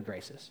father's good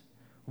graces?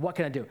 What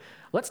can I do?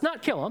 Let's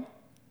not kill him.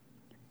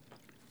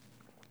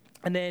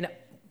 And then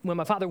when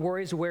my father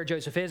worries where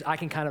Joseph is, I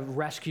can kind of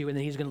rescue, and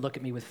then he's going to look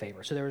at me with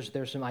favor. So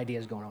there's some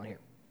ideas going on here.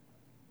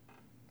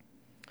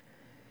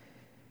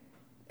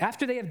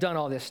 After they have done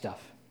all this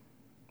stuff,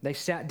 they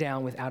sat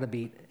down without a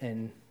beat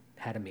and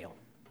had a meal.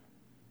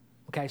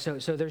 Okay,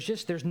 so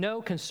there's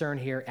no concern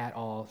here at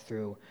all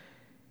through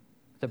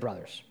the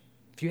brothers.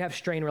 If you have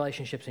strained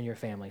relationships in your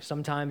family,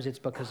 sometimes it's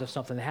because of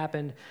something that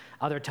happened.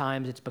 Other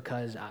times it's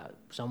because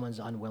someone's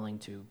unwilling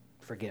to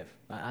forgive.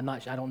 I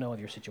don't know of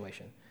your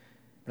situation,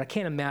 but I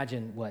can't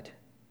imagine what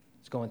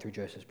is going through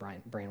Joseph's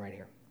brain right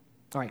here.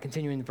 All right,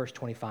 continuing in verse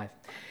 25.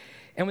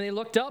 And when they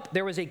looked up,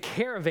 there was a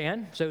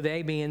caravan, so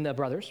they being the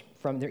brothers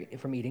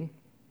from eating,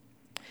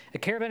 a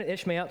caravan of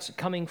Ishmaelites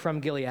coming from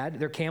Gilead.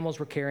 Their camels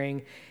were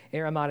carrying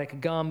aromatic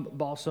gum,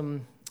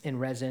 balsam, and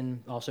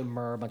resin, also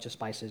myrrh, a bunch of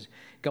spices,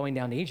 going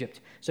down to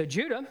Egypt. So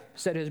Judah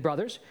said to his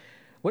brothers,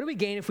 what do we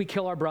gain if we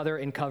kill our brother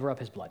and cover up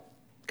his blood?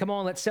 Come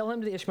on, let's sell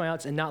him to the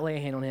Ishmaelites and not lay a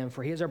hand on him,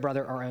 for he is our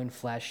brother, our own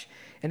flesh.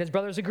 And his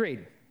brothers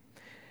agreed.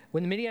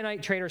 When the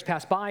Midianite traders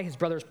passed by, his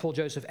brothers pulled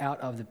Joseph out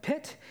of the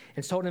pit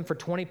and sold him for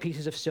 20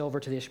 pieces of silver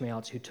to the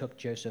Ishmaelites, who took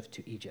Joseph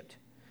to Egypt.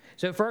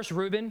 So first,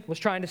 Reuben was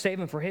trying to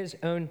save him for his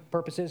own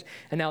purposes,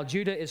 and now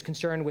Judah is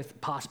concerned with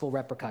possible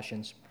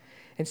repercussions.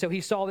 And so he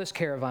saw this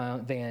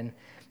caravan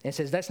and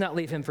says, let's not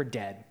leave him for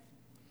dead,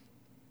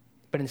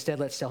 but instead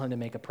let's sell him to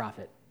make a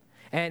profit.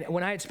 And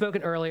when I had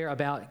spoken earlier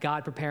about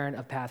God preparing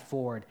a path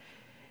forward,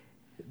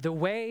 the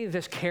way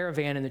this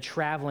caravan and the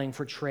traveling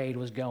for trade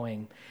was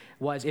going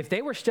was, if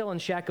they were still in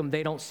Shechem,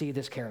 they don't see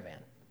this caravan.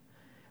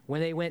 When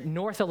they went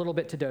north a little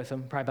bit to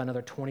Dothan, probably about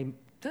another 20,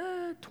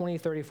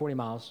 30, 40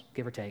 miles,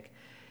 give or take,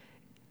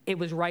 it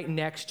was right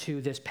next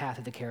to this path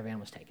that the caravan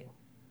was taking.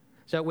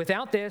 So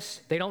without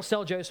this, they don't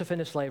sell Joseph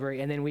into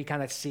slavery, and then we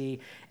kind of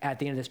see at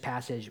the end of this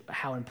passage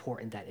how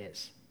important that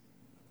is.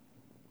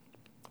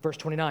 Verse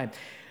 29.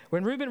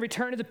 When Reuben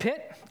returned to the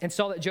pit and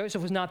saw that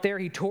Joseph was not there,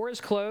 he tore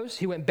his clothes.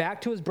 He went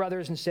back to his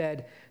brothers and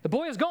said, "The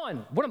boy is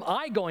gone. What am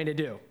I going to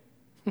do?"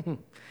 So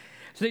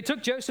they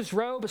took Joseph's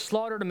robe,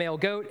 slaughtered a male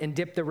goat, and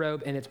dipped the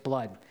robe in its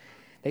blood.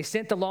 They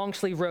sent the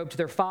long-sleeve robe to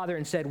their father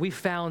and said, "We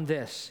found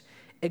this.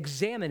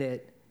 Examine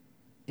it.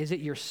 Is it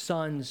your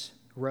son's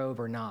robe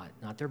or not?"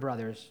 Not their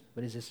brothers,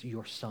 but is this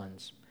your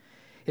son's?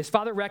 His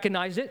father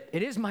recognized it.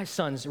 "It is my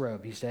son's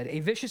robe," he said. "A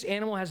vicious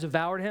animal has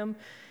devoured him.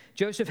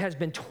 Joseph has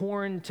been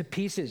torn to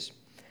pieces."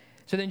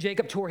 So then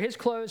Jacob tore his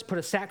clothes, put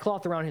a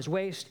sackcloth around his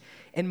waist,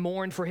 and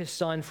mourned for his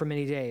son for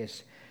many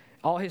days.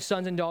 All his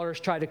sons and daughters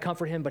tried to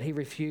comfort him, but he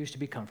refused to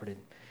be comforted.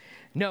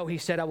 "No," he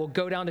said, "I will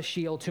go down to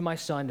Sheol to my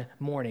son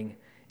mourning."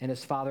 And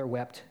his father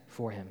wept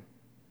for him.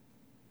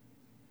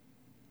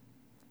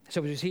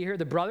 So as you see here,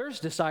 the brothers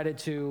decided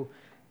to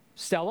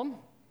sell him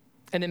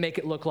and then make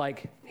it look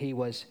like he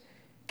was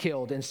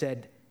killed and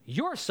said,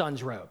 "Your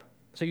son's robe."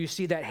 So you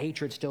see that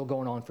hatred still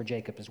going on for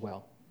Jacob as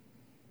well.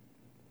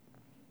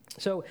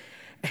 So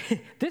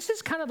this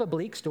is kind of a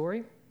bleak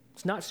story.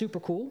 It's not super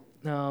cool,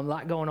 a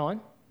lot going on.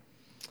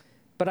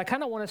 But I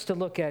kind of want us to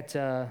look at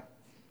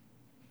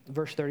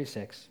verse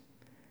 36.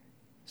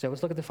 So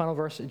let's look at the final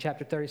verse in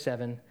chapter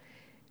 37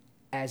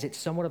 as it's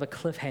somewhat of a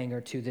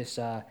cliffhanger to this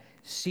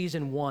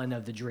season 1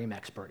 of The Dream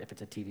Expert, if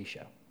it's a TV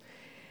show.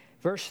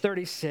 Verse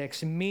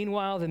 36,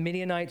 "Meanwhile, the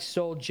Midianites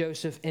sold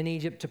Joseph in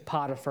Egypt to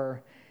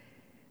Potiphar,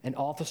 an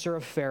officer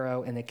of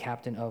Pharaoh and the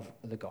captain of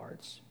the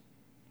guards."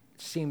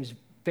 It seems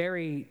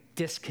very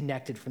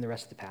disconnected from the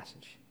rest of the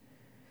passage.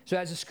 So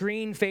as the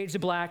screen fades to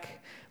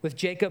black with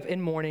Jacob in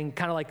mourning,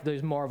 kind of like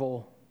those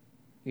Marvel,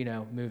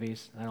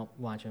 movies. I don't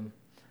watch them,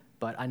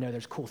 but I know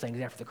there's cool things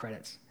after the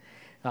credits.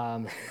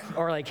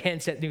 Or like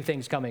hints at new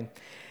things coming.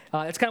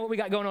 That's kind of what we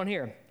got going on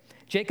here.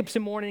 Jacob's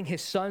in mourning.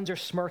 His sons are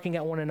smirking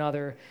at one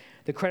another.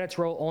 The credits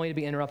roll only to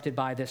be interrupted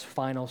by this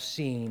final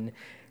scene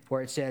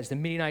where it says, "The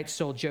Midianites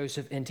sold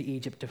Joseph into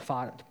Egypt to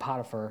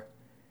Potiphar,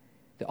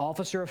 the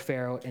officer of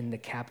Pharaoh and the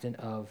captain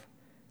of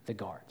the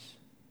guards."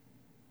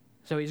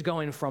 So he's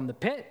going from the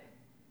pit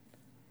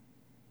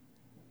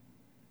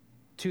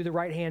to the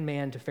right-hand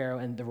man to Pharaoh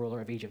and the ruler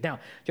of Egypt. Now,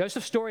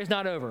 Joseph's story is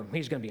not over.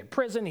 He's going to be in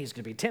prison. He's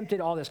going to be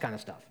tempted, all this kind of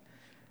stuff.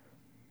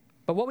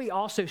 But what we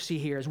also see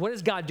here is, what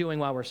is God doing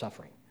while we're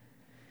suffering?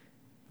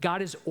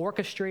 God is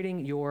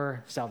orchestrating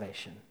your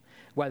salvation,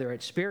 whether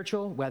it's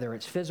spiritual, whether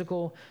it's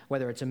physical,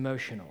 whether it's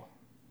emotional.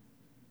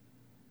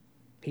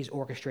 He's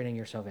orchestrating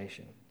your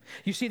salvation.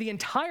 You see, the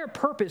entire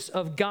purpose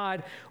of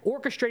God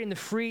orchestrating the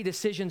free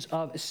decisions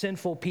of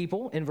sinful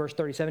people in verse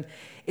 37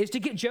 is to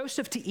get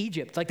Joseph to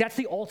Egypt. Like, that's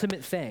the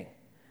ultimate thing.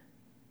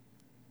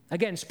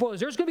 Again, spoilers,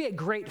 there's going to be a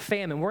great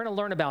famine. We're going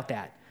to learn about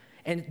that.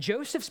 And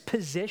Joseph's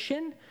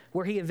position,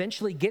 where he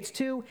eventually gets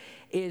to,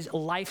 is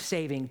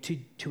life-saving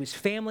to his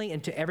family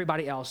and to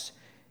everybody else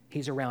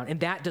he's around. And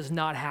that does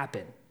not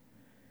happen.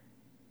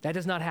 That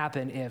does not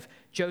happen if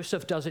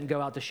Joseph doesn't go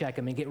out to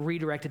Shechem and get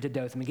redirected to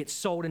Dothan and get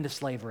sold into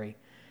slavery.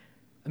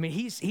 I mean,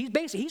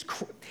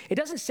 it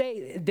doesn't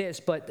say this,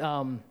 but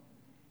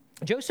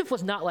Joseph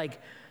was not like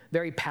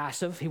very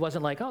passive. He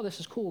wasn't like, "Oh, this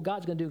is cool.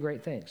 God's going to do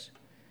great things."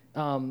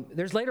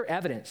 There's later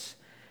evidence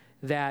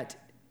that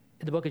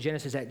in the book of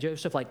Genesis that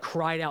Joseph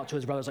cried out to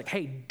his brothers like,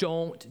 "Hey,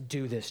 don't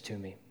do this to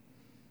me."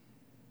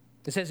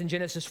 It says in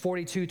Genesis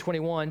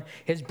 42:21,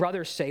 his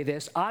brothers say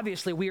this,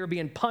 "Obviously, we are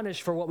being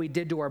punished for what we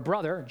did to our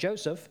brother,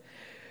 Joseph,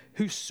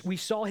 who we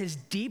saw his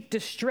deep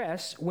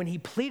distress when he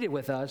pleaded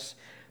with us,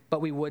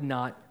 but we would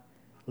not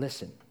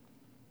listen."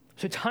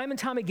 So time and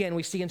time again,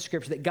 we see in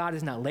Scripture that God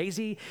is not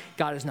lazy,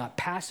 God is not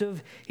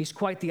passive, he's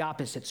quite the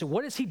opposite. So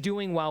what is he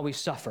doing while we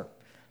suffer?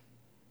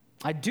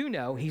 I do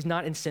know he's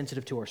not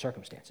insensitive to our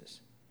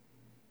circumstances.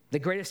 The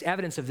greatest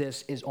evidence of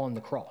this is on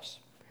the cross,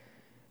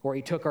 where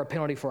he took our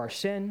penalty for our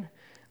sin,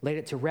 laid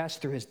it to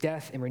rest through his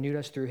death, and renewed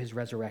us through his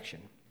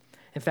resurrection.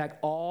 In fact,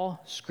 all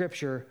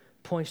Scripture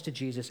points to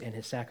Jesus and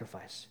his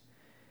sacrifice.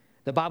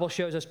 The Bible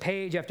shows us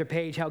page after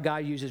page how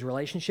God uses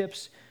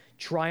relationships,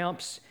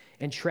 triumphs,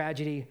 and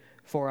tragedy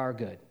for our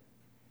good.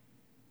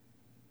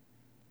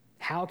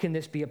 How can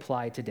this be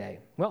applied today?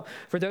 Well,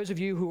 for those of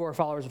you who are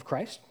followers of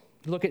Christ,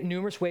 look at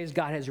numerous ways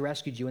God has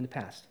rescued you in the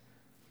past.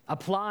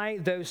 Apply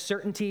those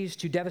certainties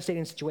to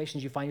devastating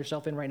situations you find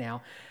yourself in right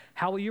now.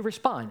 How will you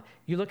respond?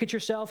 You look at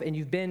yourself and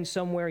you've been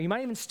somewhere, you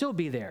might even still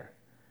be there.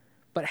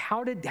 But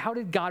how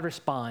did God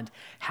respond?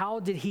 How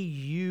did he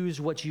use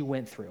what you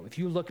went through? If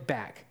you look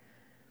back.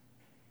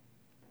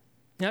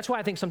 And that's why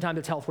I think sometimes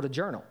it's helpful to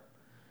journal,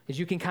 is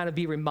you can kind of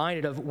be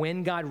reminded of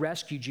when God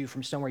rescued you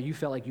from somewhere you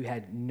felt like you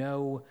had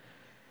no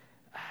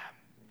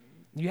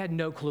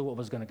clue what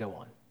was going to go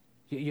on.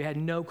 You had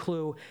no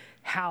clue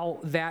how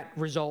that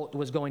result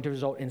was going to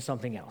result in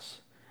something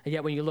else. And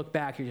yet when you look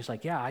back, you're just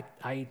like, yeah,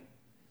 I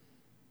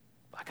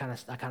kind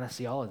of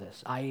see all of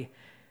this. I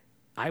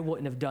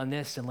wouldn't have done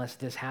this unless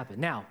this happened.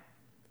 Now,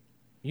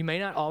 you may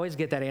not always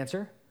get that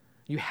answer.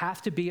 You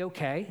have to be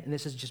okay, and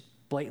this is just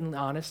blatant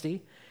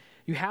honesty.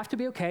 You have to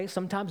be okay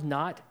sometimes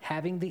not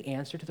having the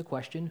answer to the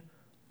question,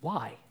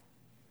 why?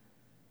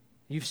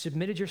 You've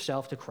submitted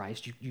yourself to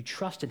Christ. You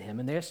trust in him,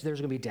 and there's going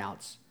to be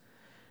doubts.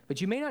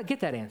 But you may not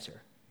get that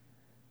answer.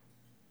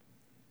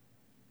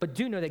 But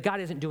do know that God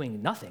isn't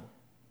doing nothing.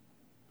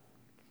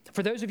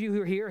 For those of you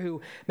who are here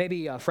who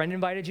maybe a friend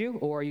invited you,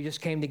 or you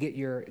just came to get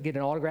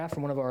an autograph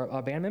from one of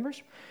our band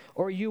members,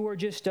 or you were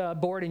just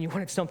bored and you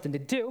wanted something to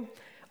do,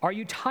 are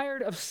you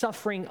tired of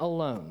suffering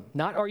alone?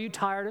 Not are you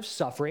tired of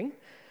suffering?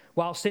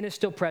 While sin is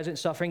still present,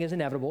 suffering is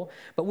inevitable.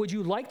 But would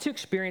you like to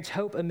experience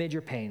hope amid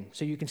your pain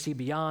so you can see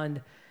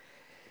beyond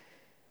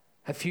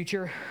a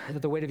future,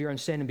 the weight of your own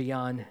sin, and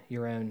beyond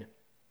your own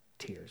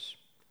tears?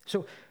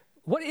 So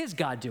what is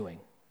God doing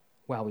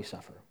while we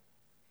suffer?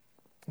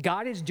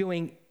 God is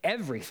doing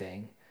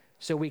everything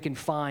so we can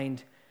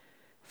find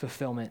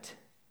fulfillment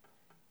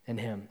in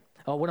him.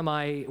 One of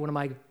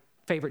my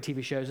favorite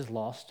TV shows is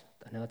Lost.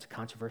 I know that's a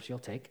controversial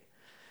take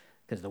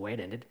because of the way it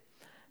ended.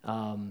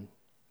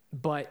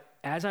 But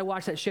as I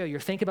watch that show, you're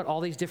thinking about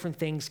all these different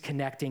things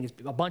connecting.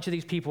 A bunch of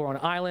these people are on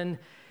an island.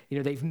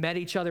 They've met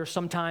each other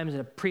sometimes in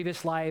a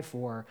previous life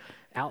or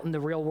out in the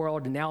real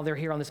world, and now they're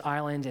here on this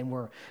island, and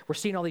we're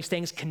seeing all these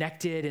things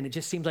connected, and it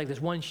just seems like this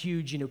one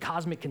huge,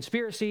 cosmic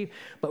conspiracy.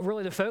 But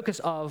really the focus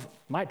of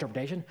my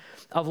interpretation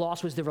of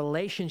Lost was the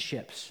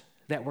relationships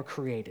that were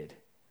created.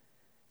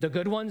 The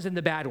good ones and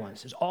the bad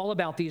ones. It's all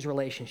about these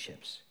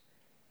relationships.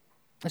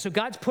 And so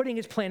God's putting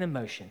his plan in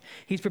motion.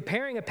 He's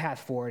preparing a path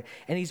forward,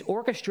 and he's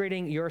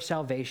orchestrating your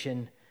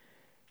salvation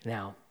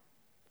now.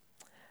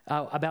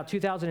 About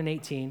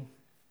 2018,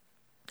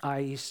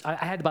 I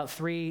had about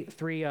three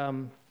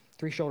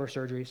shoulder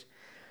surgeries,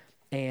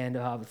 and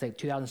let's say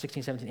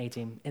 2016, 17,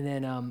 18. And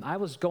then I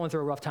was going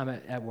through a rough time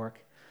at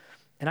work,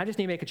 and I just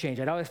need to make a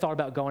change. I'd always thought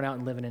about going out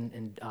and living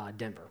in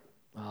Denver.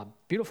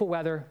 Beautiful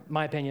weather, in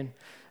my opinion.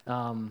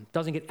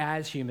 Doesn't get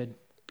as humid.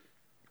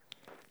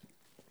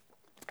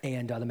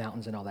 And the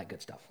mountains and all that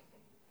good stuff.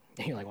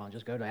 And you're like, well, I'll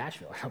just go to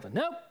Asheville or something.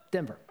 Nope,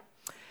 Denver.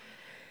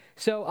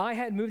 So I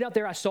had moved out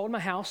there. I sold my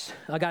house.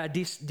 I got a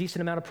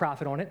decent amount of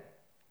profit on it.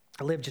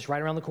 I lived just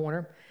right around the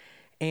corner.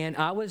 And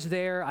I was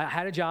there. I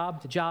had a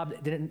job. The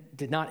job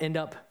did not end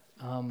up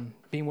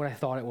being what I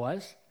thought it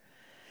was.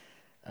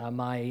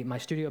 My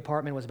studio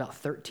apartment was about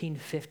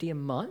 $1,350 a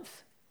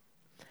month.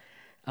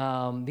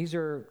 These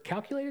are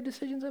calculated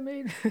decisions I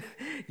made.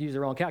 Used the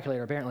wrong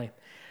calculator, apparently.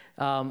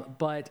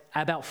 But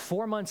about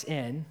 4 months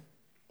in,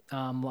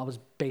 I was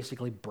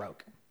basically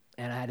broke,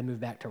 and I had to move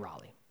back to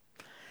Raleigh.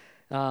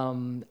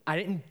 I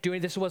didn't do it.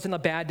 This wasn't a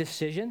bad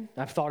decision.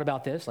 I've thought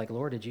about this, like,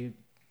 Lord,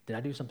 did I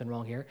do something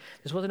wrong here?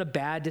 This wasn't a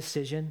bad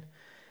decision.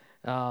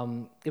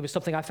 It was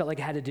something I felt like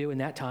I had to do in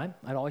that time.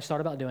 I'd always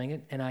thought about doing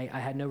it, and I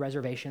had no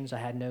reservations. I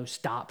had no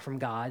stop from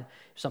God,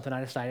 something I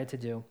decided to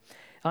do.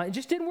 It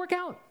just didn't work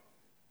out.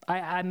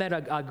 I met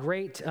a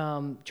great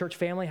church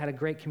family, had a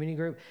great community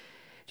group.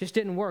 Just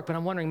didn't work, but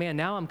I'm wondering, man,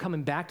 now I'm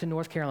coming back to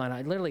North Carolina.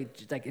 I literally,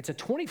 it's a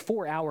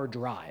 24-hour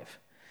drive.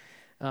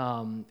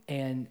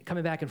 And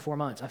coming back in 4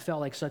 months, I felt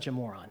like such a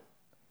moron.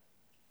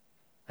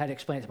 I had to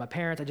explain it to my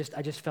parents.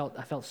 I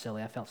felt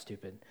silly. I felt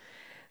stupid.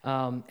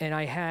 And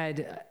I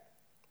had,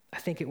 I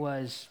think it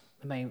was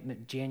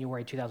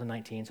January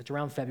 2019, so it's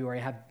around February.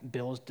 I have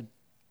bills to,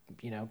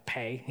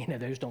 pay.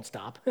 Those don't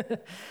stop.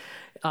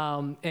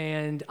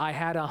 And I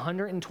had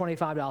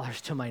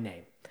 $125 to my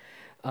name.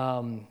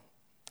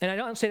 And I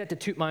don't say that to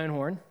toot my own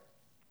horn,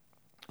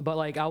 but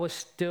I was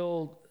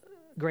still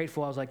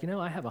grateful. I was like,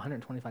 I have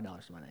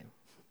 $125 to my name.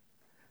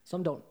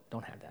 Some don't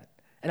have that.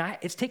 And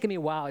it's taken me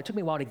a while. It took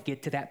me a while to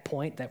get to that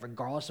point that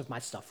regardless of my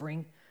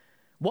suffering,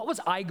 what was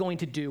I going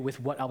to do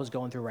with what I was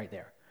going through right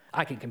there?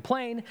 I can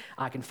complain.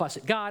 I can fuss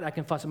at God. I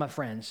can fuss at my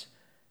friends.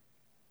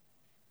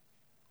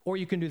 Or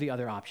you can do the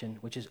other option,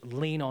 which is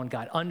lean on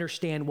God.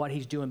 Understand what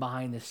he's doing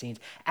behind the scenes.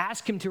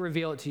 Ask him to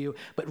reveal it to you,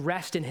 but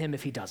rest in him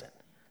if he doesn't.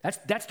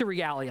 That's the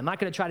reality. I'm not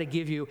going to try to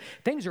give you,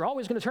 things are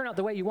always going to turn out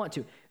the way you want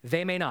to.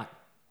 They may not.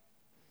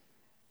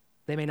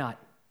 They may not.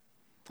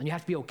 And you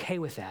have to be okay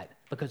with that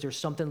because there's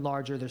something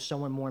larger, there's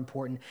someone more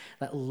important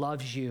that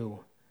loves you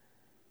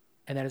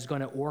and that is going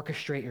to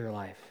orchestrate your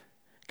life.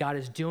 God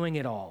is doing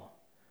it all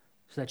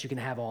so that you can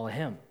have all of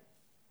him.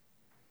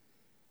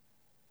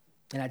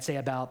 And I'd say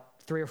about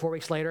 3 or 4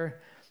 weeks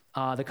later,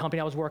 the company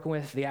I was working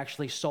with, they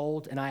actually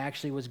sold, and I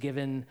actually was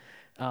given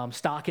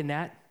stock in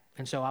that.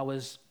 And so I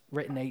was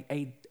written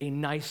a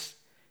nice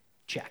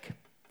check.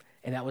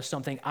 And that was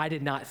something I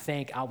did not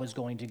think I was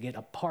going to get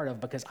a part of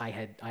because I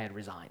had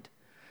resigned.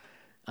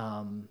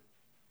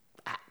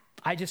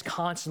 I just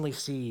constantly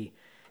see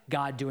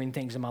God doing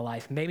things in my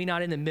life, maybe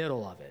not in the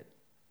middle of it.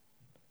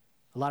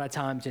 A lot of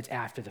times it's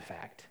after the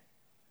fact.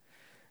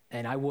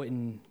 And I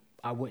wouldn't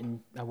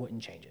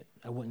change it.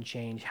 I wouldn't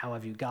change how I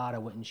view God. I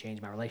wouldn't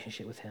change my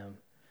relationship with him.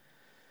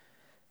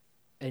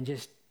 And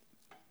just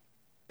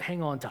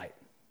hang on tight.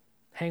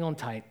 Hang on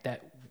tight.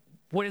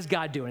 What is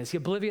God doing? Is he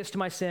oblivious to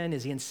my sin?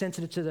 Is he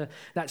insensitive to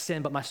that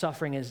sin, but my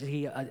suffering? Is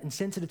he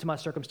insensitive to my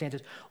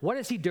circumstances? What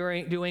is he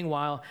doing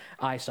while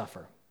I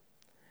suffer?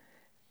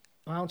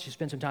 Why don't you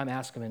spend some time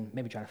asking him and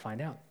maybe try to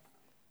find out?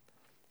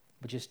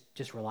 but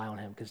just rely on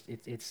him, because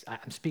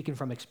I'm speaking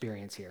from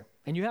experience here.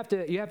 And you have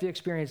to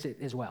experience it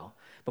as well.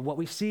 But what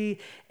we see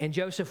in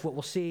Joseph, what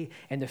we'll see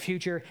in the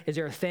future, is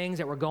there are things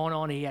that were going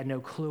on and he had no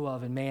clue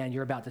of. And man,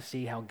 you're about to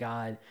see how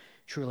God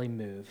truly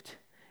moved.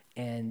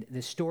 And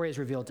this story is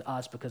revealed to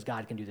us because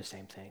God can do the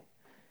same thing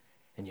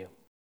in you.